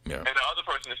themselves. Yeah. And the other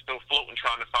person is still floating,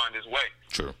 trying to find his way.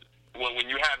 True. When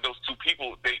you have those two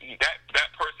people, that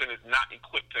person is not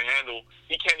equipped to handle.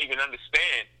 He can't even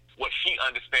understand what she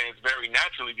understands very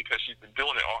naturally because she's been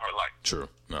doing it all her life. True.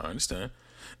 No, I understand.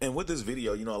 And with this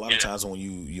video, a lot of times when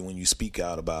you speak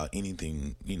out about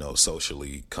anything,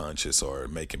 socially conscious or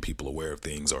making people aware of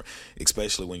things, or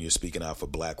especially when you're speaking out for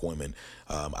black women,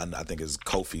 I think it's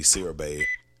Kofi Siriboe.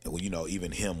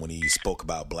 Even him, when he spoke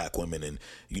about black women and,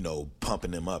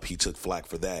 pumping them up, he took flack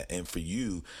for that. And for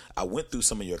you, I went through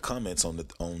some of your comments on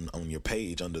your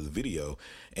page under the video,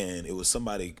 and it was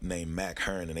somebody named Mac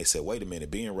Hearn, and they said, wait a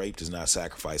minute, being raped is not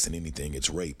sacrificing anything,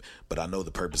 it's rape. But I know the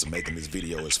purpose of making this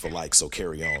video is for likes, so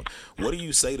carry on. What do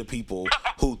you say to people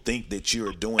who think that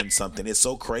you're doing something? It's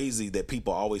so crazy that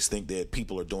people always think that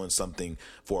people are doing something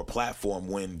for a platform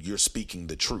when you're speaking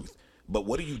the truth. But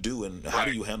what do you do, and how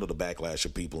do you handle the backlash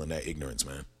of people in that ignorance,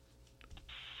 man?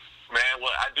 Man,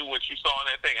 well, I do what you saw in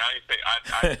that thing. I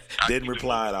didn't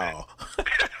reply at all.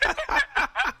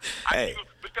 Hey.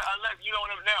 Because unless,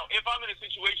 now, if I'm in a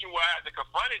situation where I have to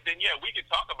confront it, then yeah, we can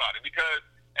talk about it. Because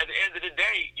at the end of the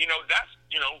day, that's,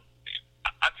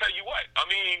 I tell you what,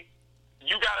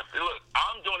 you gotta look.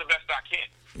 I'm doing the best I can.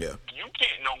 Yeah. You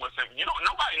can't know what's in.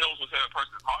 Nobody knows what's in a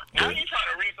person's heart. Now you're trying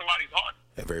to read somebody's heart.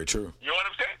 Yeah, very true. You know what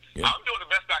I'm saying? Yeah. I'm doing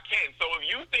the best I can. So if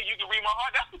you think you can read my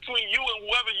heart, that's between you and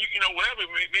whoever whatever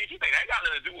made you think. That got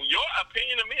nothing to do with your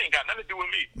opinion of me. Ain't got nothing to do with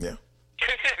me. Yeah.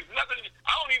 Nothing.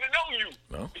 I don't even know you.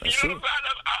 No, that's true. What I'm saying?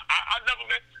 I've never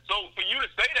been. So for you to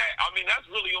say that, that's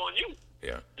really on you.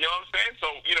 Yeah. You know what I'm saying?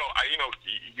 So you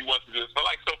want to do this. So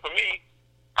so for me.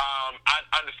 I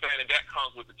understand that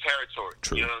comes with the territory.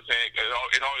 True. You know what I'm saying?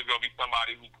 It's always going to be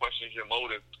somebody who questions your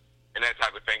motive and that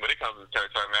type of thing, but it comes with the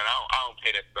territory, man. I don't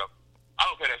pay that stuff. I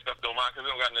don't pay that stuff, don't mind, because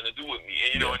it don't got nothing to do with me.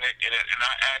 And, and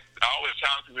I always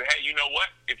challenge people, hey, you know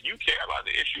what? If you care about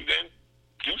the issue, then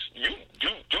do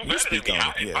better than me.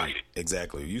 I invite it.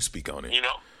 Exactly. You speak on it.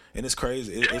 And it's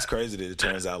crazy. It's crazy that it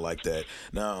turns out like that.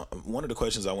 Now, one of the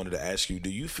questions I wanted to ask you, do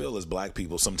you feel as black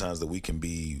people sometimes that we can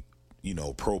be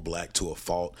pro-black to a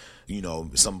fault?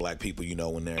 Some black people,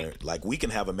 when they're like, we can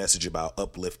have a message about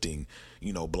uplifting,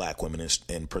 black women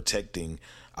and protecting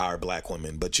our black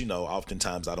women. But,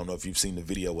 oftentimes, I don't know if you've seen the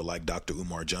video with like Dr.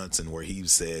 Umar Johnson, where he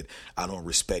said, I don't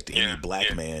respect any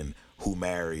black man who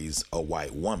marries a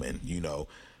white woman.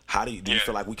 How do you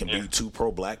feel like we can be too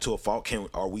pro-black to a fault?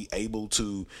 Are we able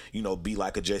to, be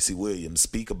like a Jesse Williams,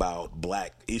 speak about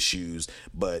black issues,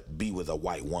 but be with a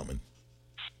white woman?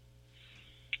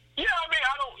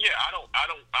 Yeah,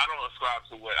 I don't ascribe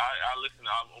to what I listen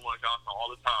to Umar Johnson all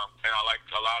the time, and I like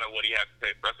a lot of what he has to say,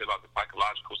 especially about the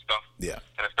psychological stuff,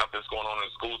 and the stuff that's going on in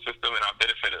the school system, and I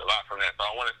benefited a lot from that. So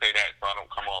I want to say that, so I don't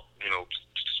come off,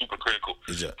 super critical.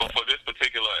 But for this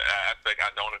particular aspect, I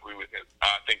don't agree with him.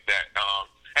 I think that,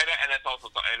 and that's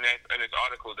also, and this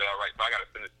article that I write. So I got to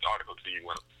send this article to you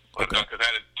because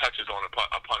that touches on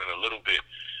upon it a little bit.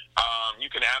 You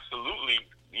can absolutely.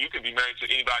 You can be married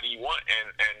to anybody you want and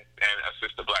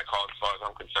assist the black cause as far as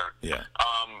I'm concerned. Yeah.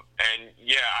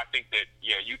 I think that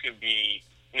you can be,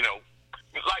 you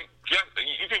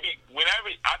can be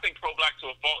whenever. I think pro-black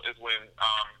to a fault is when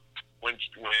when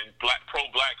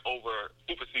pro-black over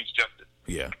supersedes justice.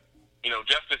 Yeah.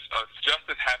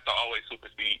 Justice has to always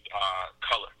supersede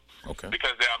color. Okay.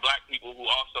 Because there are black people who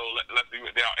also,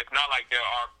 it's not like there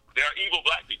are evil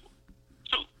black people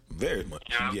too. Very much.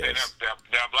 You know what I'm saying?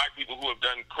 There are black people who have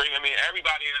done crazy. I mean, every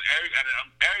black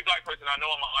person I know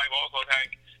in my life also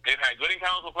they've had good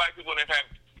encounters with black people, and they've had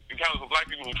encounters with black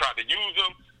people who tried to use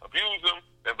them, abuse them.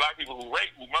 There are black people who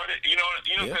rape, who murder. You know what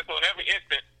I'm saying? So in every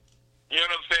instant, you know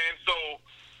what I'm saying? So,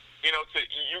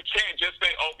 you can't just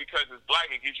say, oh, because it's black,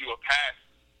 it gives you a pass,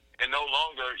 and no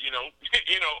longer,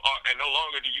 and no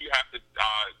longer do you have to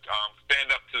stand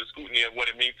up to the scrutiny of what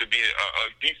it means to be a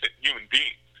decent human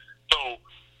being. So,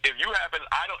 if you happen,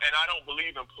 I don't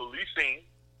believe in policing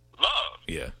love.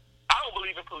 Yeah. I don't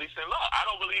believe in policing love. I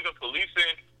don't believe in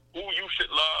policing who you should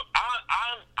love.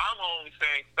 I'm only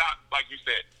saying stop, like you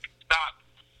said, stop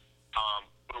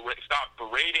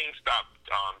berating, stop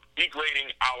degrading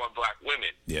our black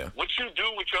women. Yeah. What you do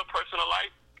with your personal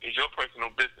life is your personal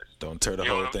business. Don't tear the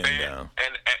whole thing down.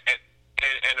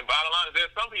 And the bottom line is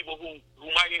there's some people who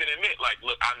might even admit, like,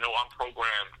 look, I know I'm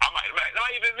programmed. I might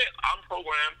even admit I'm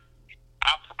programmed.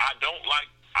 I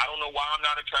don't know why I'm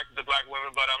not attracted to black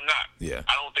women, but I'm not. Yeah.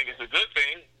 I don't think it's a good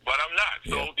thing, but I'm not.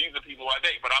 So these are people I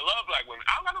date. But I love black women.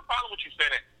 I don't have no problem with you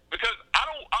saying that because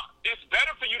it's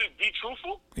better for you to be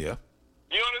truthful. Yeah.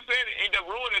 You know what I'm saying? It ain't that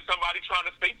ruining somebody trying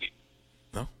to fake it.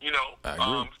 No. I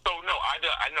agree. So no, I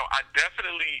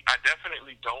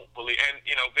definitely don't believe. And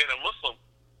being a Muslim,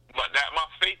 but that my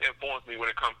faith informs me when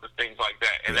it comes to things like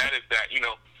that. And that is that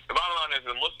the bottom line as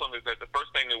a Muslim is that the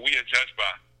first thing that we are judged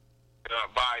by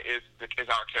is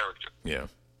our character. Yeah.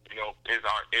 Is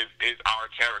our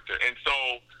character. And so,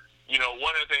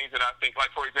 one of the things that I think,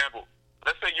 like for example,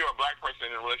 let's say you're a black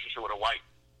person in a relationship with a white.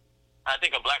 I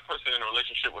think a black person in a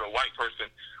relationship with a white person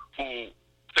who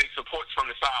say supports from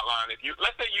the sideline.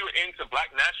 Let's say you're into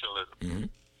black nationalism, mm-hmm.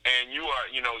 and you are,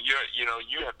 you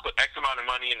have put X amount of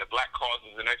money into black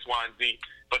causes and X, Y, and Z,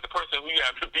 but the person who you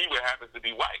have to be with happens to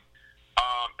be white.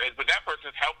 But that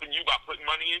person's helping you by putting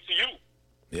money into you.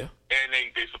 Yeah. And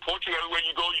they support you everywhere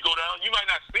you go down. You might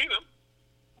not see them,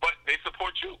 but they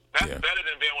support you. That's better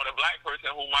than being with a black person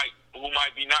who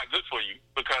might be not good for you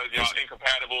because y'all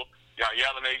incompatible. Y'all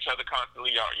yelling at each other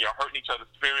constantly. Y'all hurting each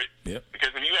other's spirit. Yep.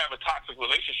 Because if you have a toxic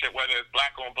relationship, whether it's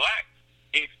black on black,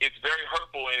 it's very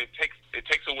hurtful and it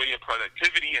takes away your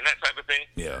productivity and that type of thing.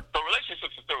 Yeah. So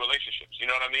relationships are still relationships.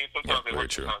 You know what I mean? Sometimes they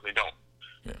work, sometimes they don't.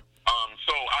 Yeah.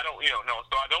 So I don't,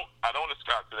 So I don't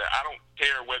ascribe to that. I don't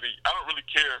really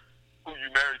care who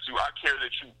you married to. I care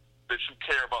that you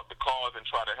care about the cause and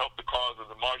try to help the cause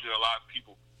of the marginalized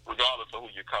people, regardless of who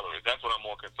your color is. That's what I'm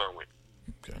more concerned with.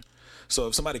 Okay. So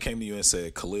if somebody came to you and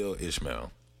said, Khalil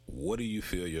Ishmael, what do you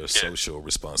feel your social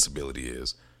responsibility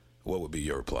is? What would be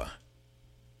your reply?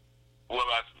 What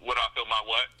I feel my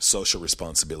what? Social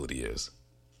responsibility is.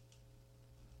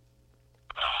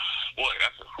 Boy,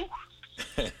 that's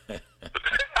a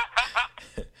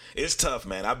It's tough,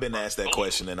 man. I've been asked that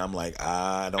question, and I'm like,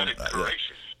 I don't.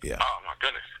 Yeah. Oh my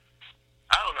goodness.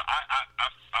 I don't know.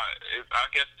 I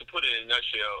guess to put it in a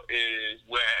nutshell is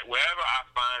wherever I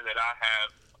find that I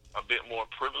have a bit more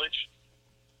privilege,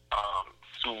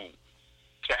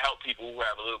 to help people who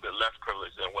have a little bit less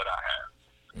privilege than what I have.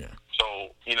 Yeah.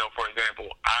 So, for example,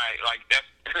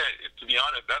 to be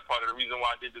honest, that's part of the reason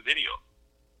why I did the video,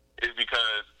 is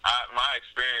because my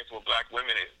experience with black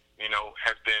women is,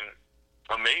 has been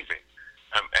amazing.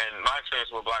 And my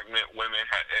experience with black women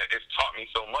it's taught me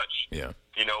so much. Yeah.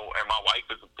 And my wife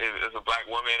is a black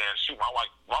woman, and shoot, my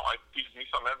wife teaches me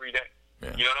something every day.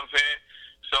 Yeah. You know what I'm saying?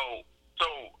 So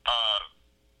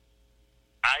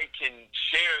I can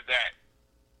share that.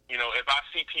 If I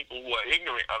see people who are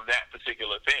ignorant of that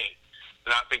particular thing,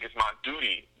 then I think it's my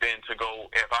duty then to go,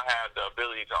 if I have the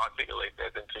ability to articulate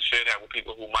that, then to share that with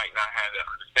people who might not have that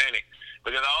understanding.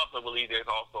 Because I also believe there's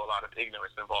also a lot of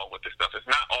ignorance involved with this stuff. It's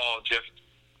not all just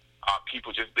people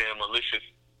just being malicious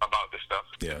about this stuff.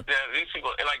 Yeah. These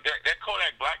people, like that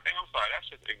Kodak Black thing, I'm sorry, that's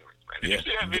just ignorance, man. Did you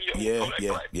see that video?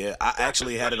 Yeah. I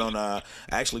actually had it on, I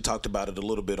actually talked about it a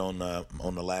little bit on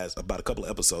the last, about a couple of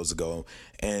episodes ago.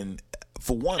 And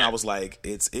for one, I was like,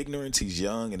 it's ignorance. He's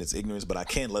young and it's ignorance, but I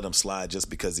can't let him slide just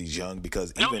because he's young.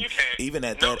 Because even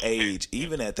at that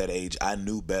age, I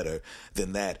knew better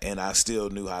than that, and I still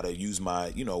knew how to use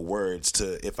my words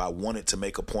to, if I wanted to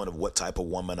make a point of what type of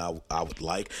woman I would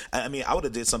like. I mean, I would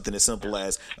have did something as simple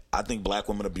as, I think black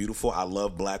women are beautiful. I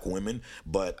love black women,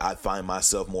 but I find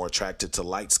myself more attracted to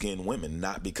light skinned women,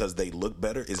 not because they look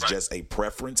better. It's just a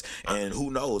preference, and who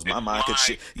knows, my mind could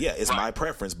shift. Yeah, it's my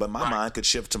preference, but my mind could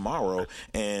shift tomorrow.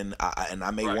 and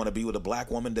I may want to be with a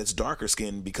black woman that's darker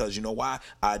skinned because you know why?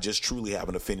 I just truly have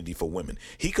an affinity for women.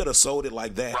 He could have sold it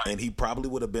like that, and he probably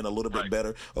would have been a little bit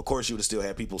better. Of course, you would have still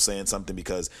had people saying something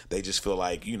because they just feel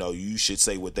like, you know, you should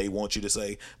say what they want you to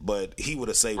say, but he would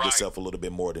have saved himself a little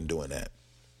bit more than doing that.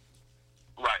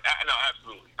 Right. No,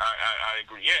 absolutely. I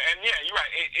agree. Yeah, and yeah, you're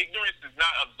right. Ignorance is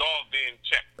not absolved in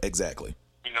check. Exactly.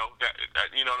 You know, that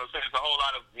you know what I'm saying? There's a whole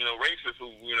lot of, you know, racists who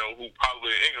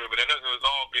probably are ignorant, but that doesn't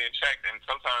resolve being checked, and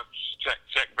sometimes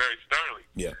checked very sternly.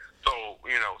 Yeah. So,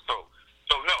 you know, so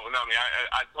no, I mean,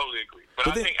 I totally agree.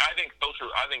 But I think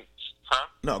huh?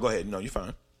 No, go ahead. No, you're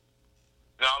fine.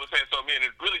 No, I was saying, so I mean,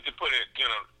 it's really to put it, you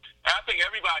know, I think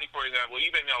everybody, for example,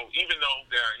 even though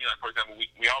they're, you know, for example,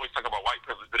 we always talk about white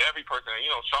privilege, but every person,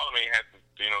 you know, Charlamagne has to,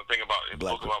 you know, think about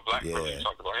black privilege.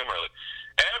 Talked about him earlier.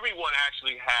 Everyone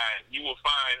actually had. You will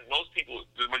find most people,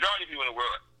 the majority of people in the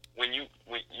world, when you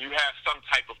have some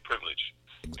type of privilege,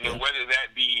 you know, whether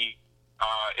that be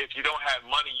if you don't have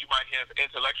money, you might have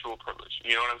intellectual privilege.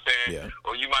 You know what I'm saying? Yeah.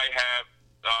 Or you might have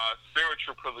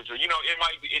spiritual privilege, or you know,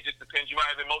 it just depends. You might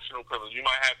have emotional privilege. You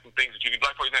might have some things that you could,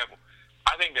 like, for example,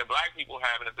 I think that black people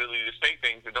have an ability to say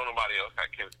things that nobody else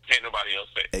can't nobody else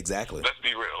say. Exactly. Let's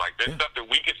be real. Like, there's stuff that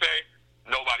we can say,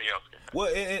 nobody else can. Well,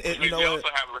 you know, we also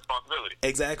have a responsibility.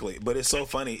 Exactly, but it's so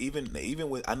funny. Even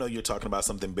with, I know you're talking about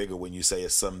something bigger when you say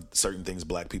it's some certain things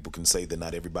black people can say that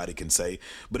not everybody can say.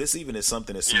 But it's even as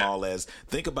something as small as,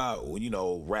 think about, you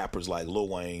know, rappers like Lil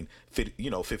Wayne,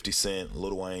 50 Cent,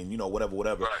 Lil Wayne, you know,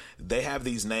 whatever. Right. They have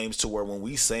these names to where when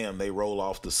we say them, they roll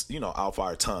off the, you know, off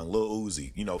our tongue. Lil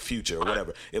Uzi, you know, Future, or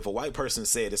whatever. If a white person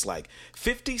said, it's like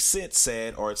 50 Cent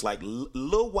said, or it's like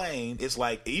Lil Wayne. It's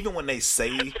like, even when they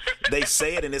say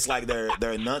it, and it's like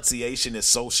their enunciation is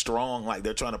so strong, like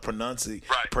they're trying to pronounce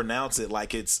it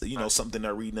like it's, you know, something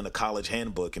they're reading in a college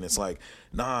handbook, and it's like,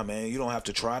 nah, man, you don't have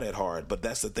to try that hard. But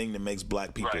that's the thing that makes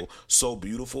black people so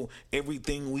beautiful.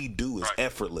 Everything we do is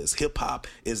effortless. Hip hop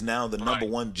is now the number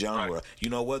one genre. You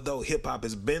know what though? Hip hop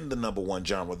has been the number one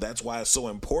genre. That's why it's so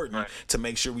important to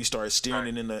make sure we start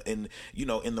steering it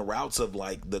in the routes of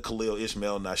like the Khalil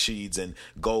Ishmael Nasheeds and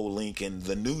Gold Link and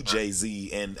the new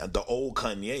Jay-Z and the old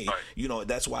Kanye. You know,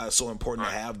 that's why it's so important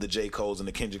to have the J. Cole's and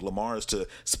the Kendrick Lamars to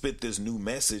spit this new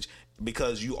message,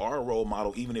 because you are a role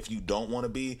model even if you don't want to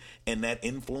be, and that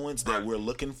influence that we're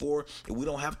looking for, we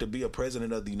don't have to be a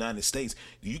president of the United States.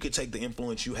 You could take the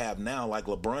influence you have now, like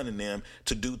LeBron and them,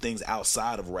 to do things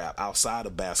outside of rap, outside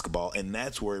of basketball, and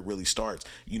that's where it really starts,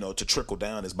 you know, to trickle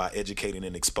down, is by educating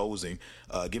and exposing,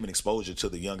 giving exposure to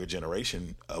the younger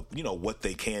generation of, you know, what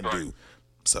they can do.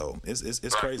 So it's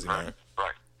crazy, man.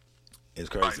 It's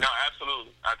crazy. No,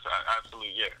 absolutely.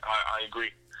 Absolutely, yeah. I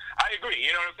agree. You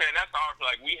know what I'm saying? That's our,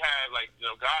 like, we have, like, you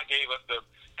know, God gave us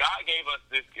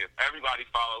this gift. Everybody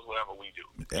follows whatever we do.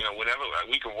 You know, whenever,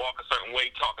 like, we can walk a certain way,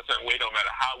 talk a certain way, no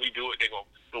matter how we do it,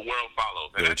 the world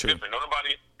follows. And that's different.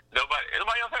 Nobody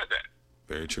else has that.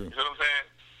 Very true. You know what I'm saying?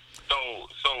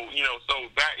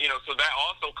 So that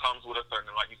also comes with a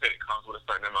certain, like you said, it comes with a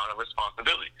certain amount of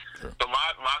responsibility. Sure. So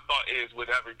my thought is, with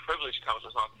every privilege comes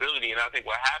responsibility, and I think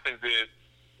what happens is,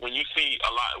 when you see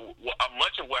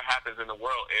much of what happens in the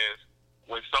world is,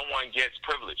 when someone gets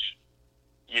privilege,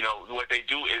 you know, what they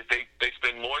do is they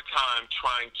spend more time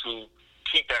trying to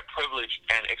keep that privilege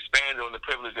and expand on the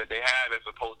privilege that they have, as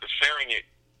opposed to sharing it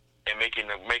and making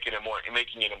it a more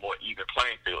even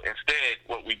playing field. Instead,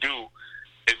 what we do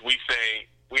is we say,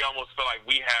 we almost feel like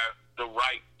we have the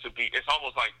right to be. It's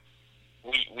almost like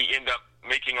we end up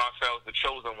making ourselves the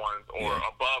chosen ones or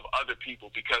above other people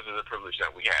because of the privilege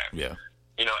that we have. Yeah.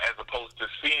 You know, as opposed to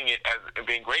seeing it as, and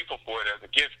being grateful for it as a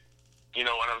gift, you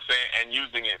know what I'm saying, and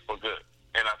using it for good.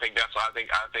 And I think that's why I think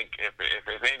if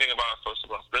there's anything about our social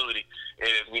responsibility,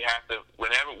 it is we have to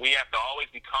always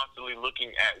be constantly looking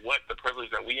at what the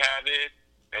privilege that we have is,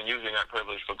 and using that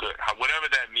privilege for good, whatever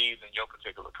that means in your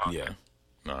particular context. Yeah,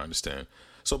 no, I understand.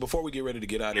 So before we get ready to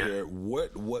get out of here,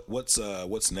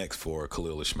 what's next for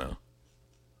Khalil Ishmael?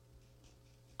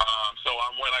 So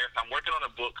I'm working on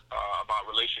a book about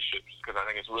relationships, because I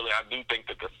do think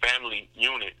that the family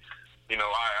unit, you know,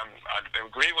 I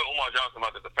agree with Umar Johnson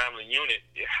about that the family unit,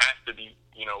 it has to be,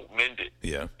 you know, mended.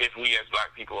 Yeah. If we as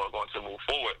black people are going to move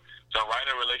forward. So I'm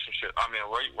writing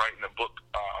writing a book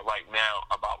right now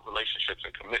about relationships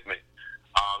and commitment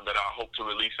that I hope to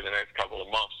release in the next couple of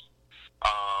months,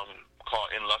 called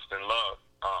In Lust and Love,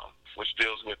 which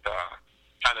deals with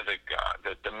kind of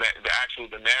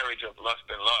the marriage of lust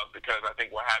and love, because I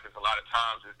think what happens a lot of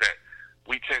times is that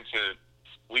we tend to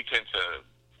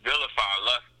vilify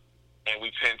lust, and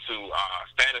we tend to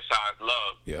fantasize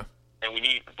love. Yeah. And we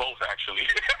need both, actually.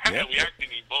 Yeah. We actually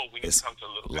need both. We need to come to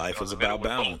a little. Life is about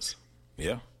balance.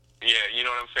 Yeah. Yeah, you know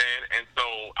what I'm saying? And so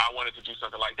I wanted to do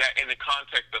something like that in the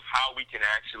context of how we can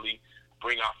actually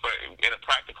bring in a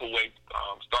practical way,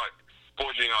 start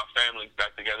forging our families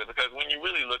back together. Because when you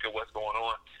really look at what's going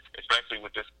on, especially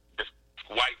with this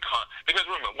because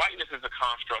remember, whiteness is a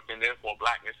construct, and therefore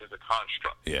blackness is a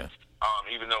construct. Yeah.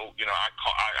 Even though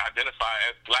I identify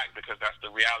as black because that's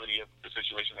the reality of the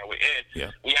situation that we're in.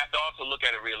 Yeah. We have to also look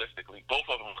at it realistically. Both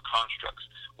of them are constructs.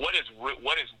 What is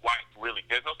white really?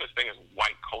 There's no such thing as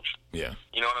white culture. Yeah.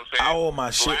 You know what I'm saying? Oh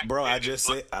my shit, Black bro! I just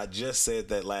said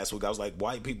that last week. I was like,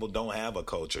 white people don't have a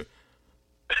culture.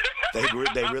 They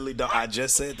really don't. I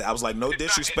just said that. I was like, no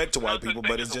disrespect to white people,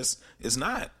 but it's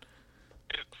not.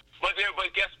 But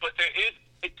there is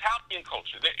Italian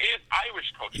culture. There is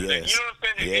Irish culture. Yes. You know what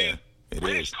I'm saying? Yeah, there is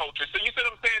British culture. So you see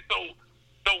what I'm saying?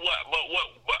 So what?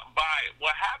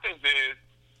 What happens is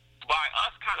by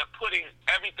us kind of putting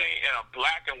everything in a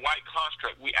black and white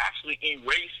construct, we actually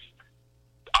erase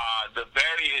the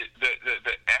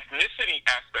ethnicity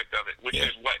aspect of it, which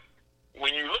is what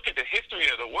when you look at the history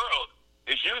of the world,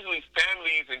 it's usually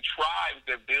families and tribes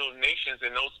that build nations,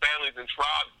 and those families and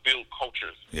tribes build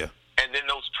cultures. Yeah. And then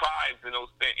those tribes and those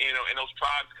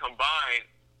tribes combine,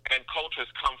 and cultures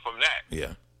come from that.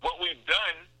 Yeah. What we've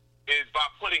done is by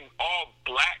putting all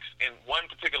blacks in one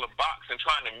particular box and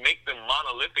trying to make them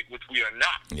monolithic, which we are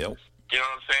not. Yep. You know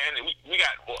what I'm saying? We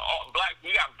got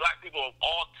black people of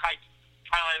all types,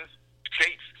 kinds,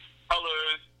 shapes,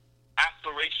 colors,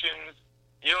 aspirations.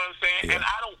 You know what I'm saying? Yeah. And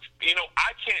I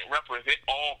can't represent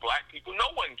all black people. No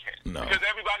one can. No. Because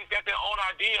everybody's got their own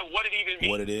idea of what it even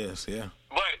means. What it is, yeah.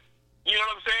 But you know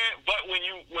what I'm saying? But when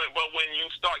you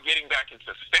start getting back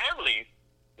into families,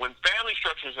 when family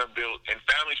structures are built and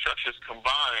family structures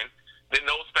combine, then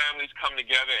those families come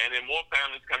together, and then more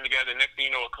families come together. Next thing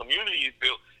you know, a community is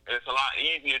built, and it's a lot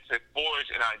easier to forge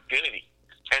an identity.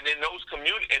 And then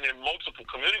multiple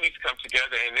communities come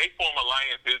together, and they form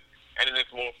alliances, and then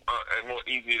it's more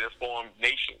easy to form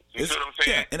nations. You see what I'm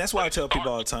saying? Yeah, and that's why I tell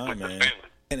people all the time, man.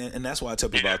 And that's why I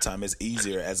tell people all the time, it's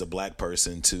easier as a black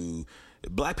person to.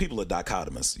 Black people are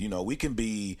dichotomous. You know, we can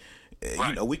be,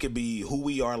 we can be who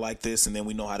we are like this, and then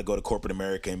we know how to go to corporate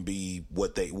America and be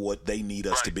what they need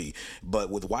us to be.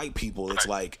 But with white people, it's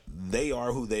like they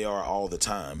are who they are all the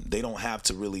time. They don't have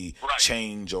to really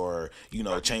change or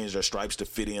change their stripes to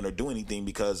fit in or do anything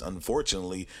because,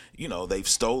 unfortunately, they've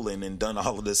stolen and done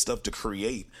all of this stuff to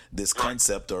create this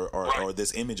concept or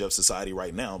this image of society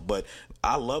right now. But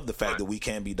I love the fact that we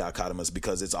can be dichotomous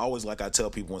because it's always like I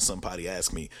tell people when somebody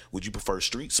asks me, would you prefer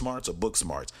street smarts or book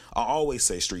smarts? I always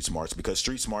say street smarts because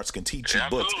street smarts can teach you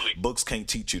books. Books can't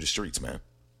teach you the streets, man.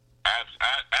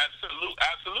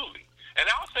 Absolutely. And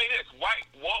I'll say this,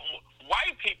 most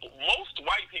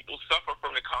white people suffer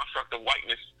from the construct of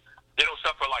whiteness. They don't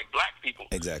suffer like black people.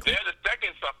 Exactly. They're the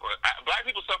second sufferer. Black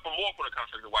people suffer more from the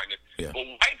construct of whiteness. Yeah. But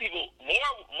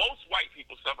most white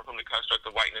people suffer from the construct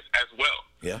of whiteness as well.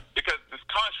 Yeah. Because this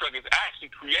construct is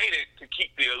actually created to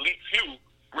keep the elite few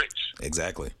rich.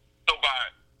 Exactly. So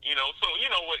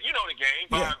the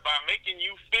game. By making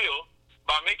you feel,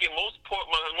 by making most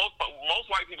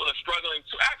white people are struggling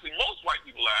to. Actually, most white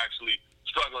people are actually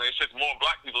struggling. It's just more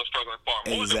black people are struggling far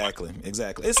more. Exactly.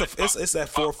 It's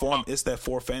that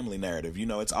four family narrative.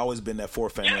 It's always been that four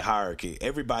family hierarchy.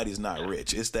 Everybody's not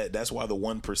rich. That's why the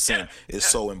 1% is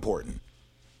so important.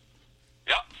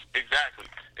 Yep, exactly.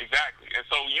 And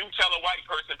so you tell a white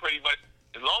person pretty much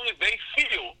as long as they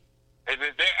feel as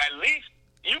if they're at least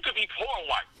you could be poor and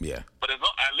white. Yeah. But at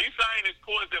least I ain't as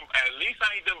poor as them. At least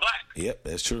I ain't them black. Yep,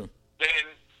 that's true.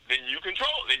 Then you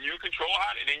control. Then you control them.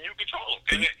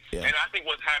 And I think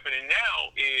what's happening now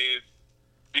is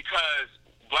because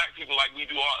black people like we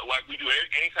do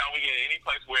anytime we get in any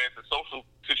place where it's a social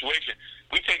situation,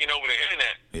 we taking over the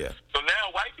internet. Yeah. So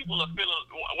now white people are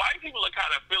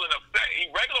kind of feeling upset.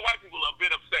 Regular white people are a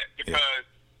bit upset because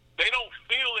they don't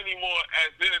feel anymore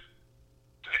as if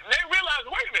they realize,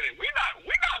 wait a minute, we're not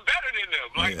better than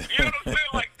them. Like, you know what I'm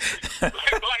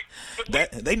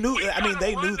saying? They knew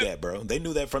that, bro. They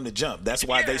knew that from the jump. That's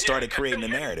why they started creating the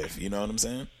narrative. You know what I'm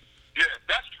saying? Yeah,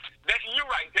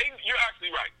 you're right. You're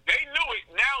actually right. They knew it.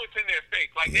 Now it's in their face.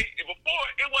 Like before,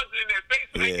 it wasn't in their face,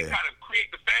 so they can kind of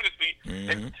create the fantasy.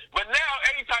 Mm-hmm. But now,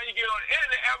 anytime you get on the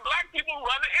internet, and black people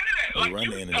run the internet.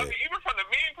 Even from the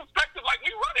meme perspective, like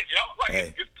we run it, yo.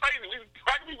 Like it's crazy. We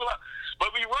crack people up,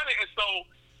 but we run it, and so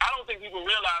I don't think people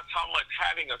realize how much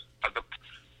having the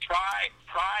pride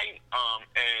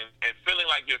and feeling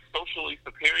like you're socially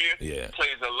superior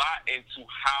plays a lot into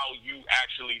how you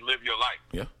actually live your life.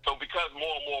 Yeah. So because more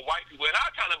and more white people, and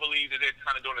I kind of believe that they're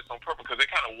kind of doing this on purpose because they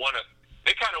kind of want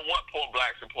poor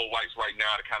blacks and poor whites right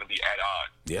now to kind of be at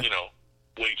odds. Yeah.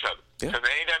 with each other. Because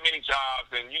there ain't that many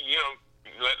jobs, and you know,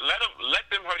 let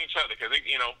them hurt each other, because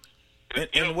you know. And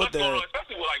what what's going on,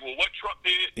 especially with what Trump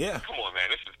did. Yeah. Come on,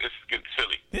 man, it's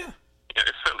silly. Yeah. Yeah,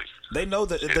 it's silly. They know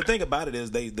that the thing about it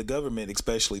is the government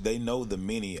especially, they know the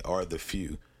many are the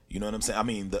few. You know what I'm saying? I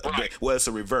mean, well, it's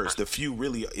a reverse. The few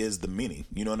really is the many.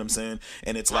 You know what I'm saying?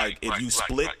 And it's like if you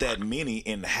split that many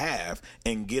in half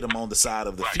and get them on the side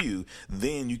of the few,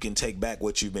 then you can take back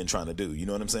what you've been trying to do. You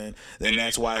know what I'm saying? And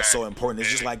that's why it's so important.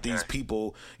 It's just like these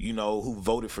people, you know, who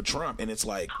voted for Trump, and it's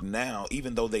like now,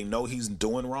 even though they know he's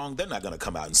doing wrong, they're not going to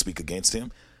come out and speak against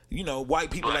him. You know,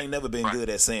 white people ain't never been good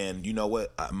at saying, you know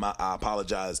what, I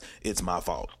apologize, it's my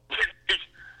fault.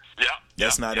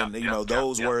 That's not in, you know,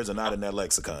 those words are not in their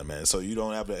lexicon, man. So you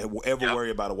don't have to ever worry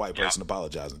about a white person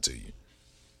apologizing to you.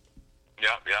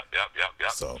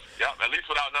 So, at least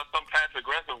without some passive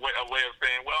aggressive way of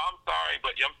saying, well, I'm sorry,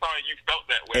 but I'm sorry you felt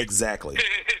that way. Exactly.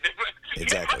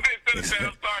 Instead of saying,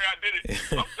 I'm sorry I did it,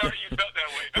 I'm sorry you felt that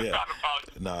way. That's not an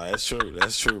apology. No, that's true.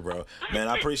 That's true, bro. Man,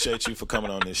 I appreciate you for coming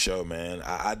on this show, man.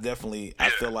 I definitely, I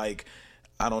feel like,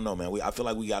 I don't know, man. I feel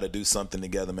like we got to do something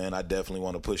together, man. I definitely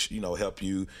want to push, you know, help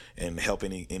you and help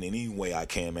in any way I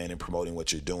can, man, in promoting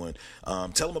what you're doing.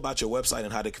 Tell them about your website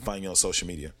and how they can find you on social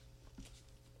media.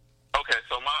 Okay,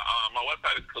 so my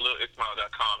website is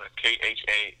KhalilIsmail.com. It's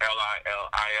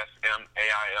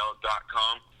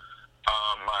KhalilIsmail.com.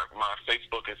 My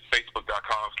Facebook is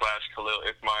Facebook.com/Khalil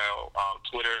Ismail.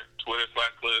 Twitter/Khalil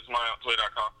Ismail,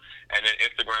 Twitter.com. And then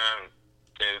Instagram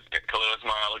is Khalil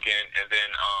Ismail again. And then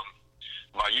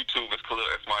my YouTube is Khalil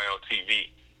Ismail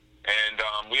TV. And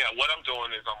what I'm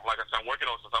doing is, like I said, I'm working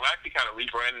on something. I'm actually kind of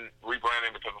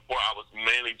rebranding because before I was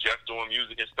mainly just doing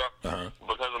music and stuff.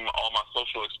 Because of all my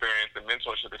social experience and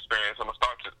mentorship experience, I'm gonna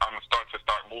start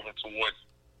moving towards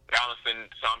balancing.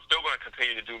 So I'm still going to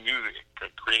continue to do music,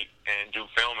 create and do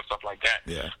film and stuff like that.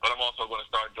 Yeah. But I'm also going to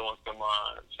start doing some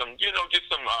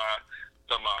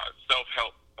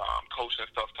self-help coaching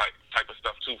stuff type of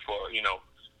stuff too for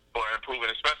improving,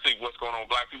 especially what's going on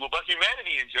with Black people, but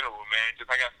humanity in general, man.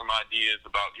 Just I got some ideas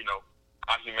about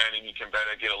how humanity can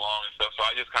better get along and stuff. So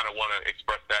I just kind of want to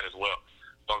express that as well.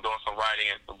 So I'm doing some writing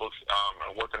and some books,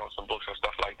 and working on some books and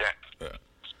stuff like that. Yeah.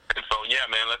 And so yeah,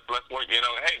 man, let's work. Hey,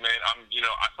 man,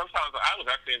 sometimes I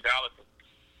was actually in Dallas a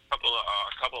couple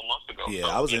of months ago. Yeah,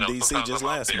 so, I was in DC just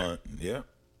last month. Yeah.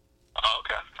 Oh,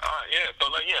 okay. All right. Yeah. So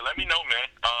let me know,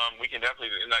 man. We can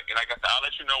definitely and like I said, I'll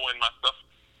let you know when my stuff.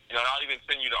 I'll even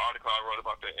send you the article I wrote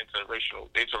about the interracial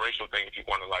thing if you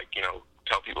want to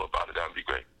tell people about it. That would be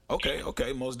great.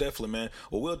 Okay, most definitely, man.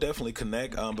 Well, we'll definitely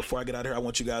connect. Before I get out of here, I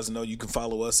want you guys to know you can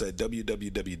follow us at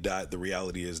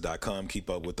www.therealityis.com. Keep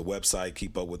up with the website,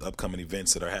 keep up with upcoming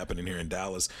events that are happening here in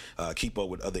Dallas, keep up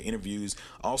with other interviews.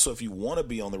 Also, if you want to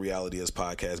be on the Reality Is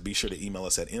podcast, be sure to email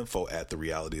us at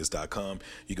info@therealityis.com.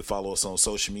 You can follow us on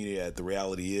social media at The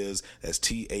Reality Is. That's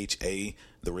THA.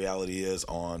 The Reality Is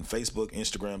on Facebook,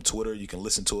 Instagram, Twitter. You can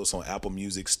listen to us on Apple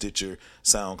Music, Stitcher,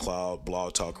 SoundCloud,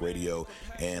 Blog Talk Radio.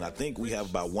 And I think we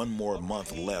have about one more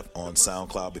month left on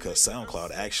SoundCloud because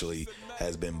SoundCloud actually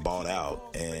has been bought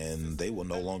out and they will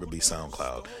no longer be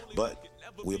SoundCloud. But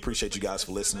we appreciate you guys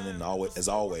for listening. And as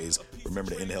always,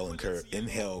 remember to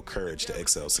inhale courage to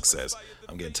exhale success.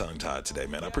 I'm getting tongue-tied today,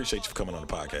 man. I appreciate you for coming on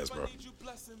the podcast, bro.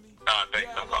 Thanks,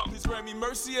 no problem. Grant me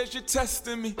mercy as you're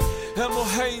testing me.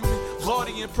 El-Muhaymin,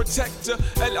 guardian protector.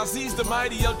 El-Aziz, the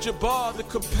mighty, El-Jabbar, the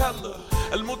compeller.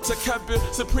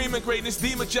 El-Mutakabbir, supreme in greatness,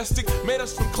 the majestic. Made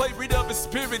us from clay, breed of his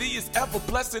spirit. He is ever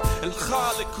blessed.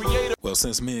 El-Khaliq, creator. Well,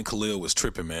 since me and Khalil was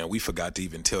tripping, man, we forgot to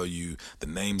even tell you the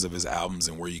names of his albums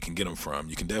and where you can get them from.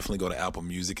 You can definitely go to Apple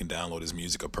Music and download his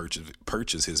music or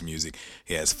purchase his music.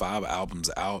 He has 5 albums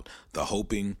out: The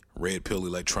Hoping, Red Pill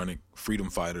Electronic, Freedom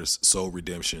Fighters, Soul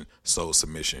Redemption, Soul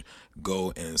Submission.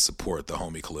 Go and support the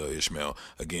homie Khalil Ismail.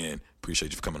 Again,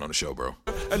 appreciate you for coming on the show, bro.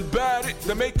 Al-Bari,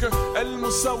 the maker,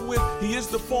 Al-Musawwir, he is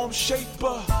the form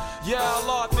shaper. Yeah,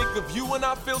 Allah, I think of you and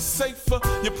I feel safer.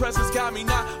 Your presence got me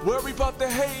not worried about the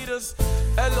haters.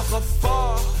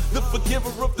 Al-Ghaffar, the forgiver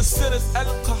of the sinners.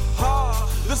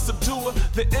 Al-Qahhar, the subduer,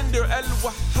 the ender.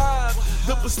 Al-Wahhab,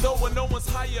 the bestower, no one's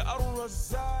higher.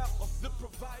 Al-Razzaq, the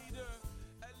provider.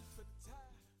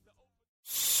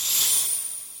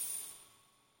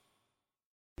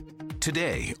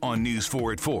 Today on News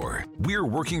 4 at 4, we're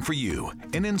working for you.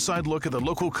 An inside look at the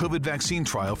local COVID vaccine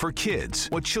trial for kids,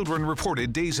 what children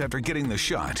reported days after getting the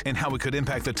shot, and how it could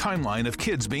impact the timeline of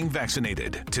kids being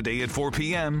vaccinated. Today at 4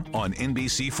 p.m. on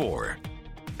NBC4.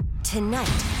 Tonight,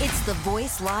 it's The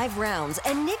Voice Live rounds,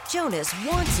 and Nick Jonas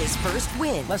wants his first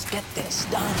win. Let's get this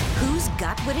done. Who's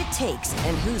got what it takes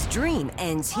and whose dream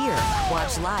ends here?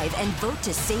 Watch live and vote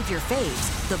to save your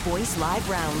faves. The Voice Live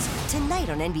rounds, tonight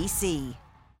on NBC.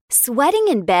 Sweating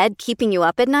in bed keeping you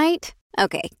up at night?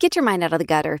 Okay, get your mind out of the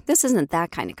gutter. This isn't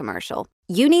that kind of commercial.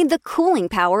 You need the cooling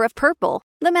power of Purple,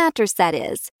 the mattress that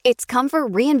is. It's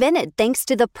comfort reinvented thanks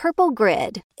to the Purple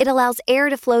Grid. It allows air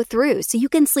to flow through so you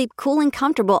can sleep cool and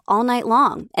comfortable all night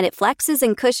long, and it flexes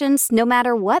and cushions no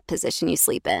matter what position you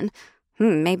sleep in.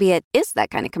 Maybe it is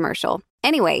that kind of commercial.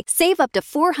 Anyway, save up to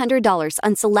 $400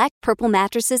 on select Purple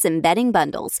mattresses and bedding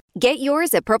bundles. Get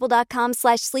yours at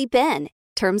purple.com/sleepin.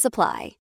 Terms apply.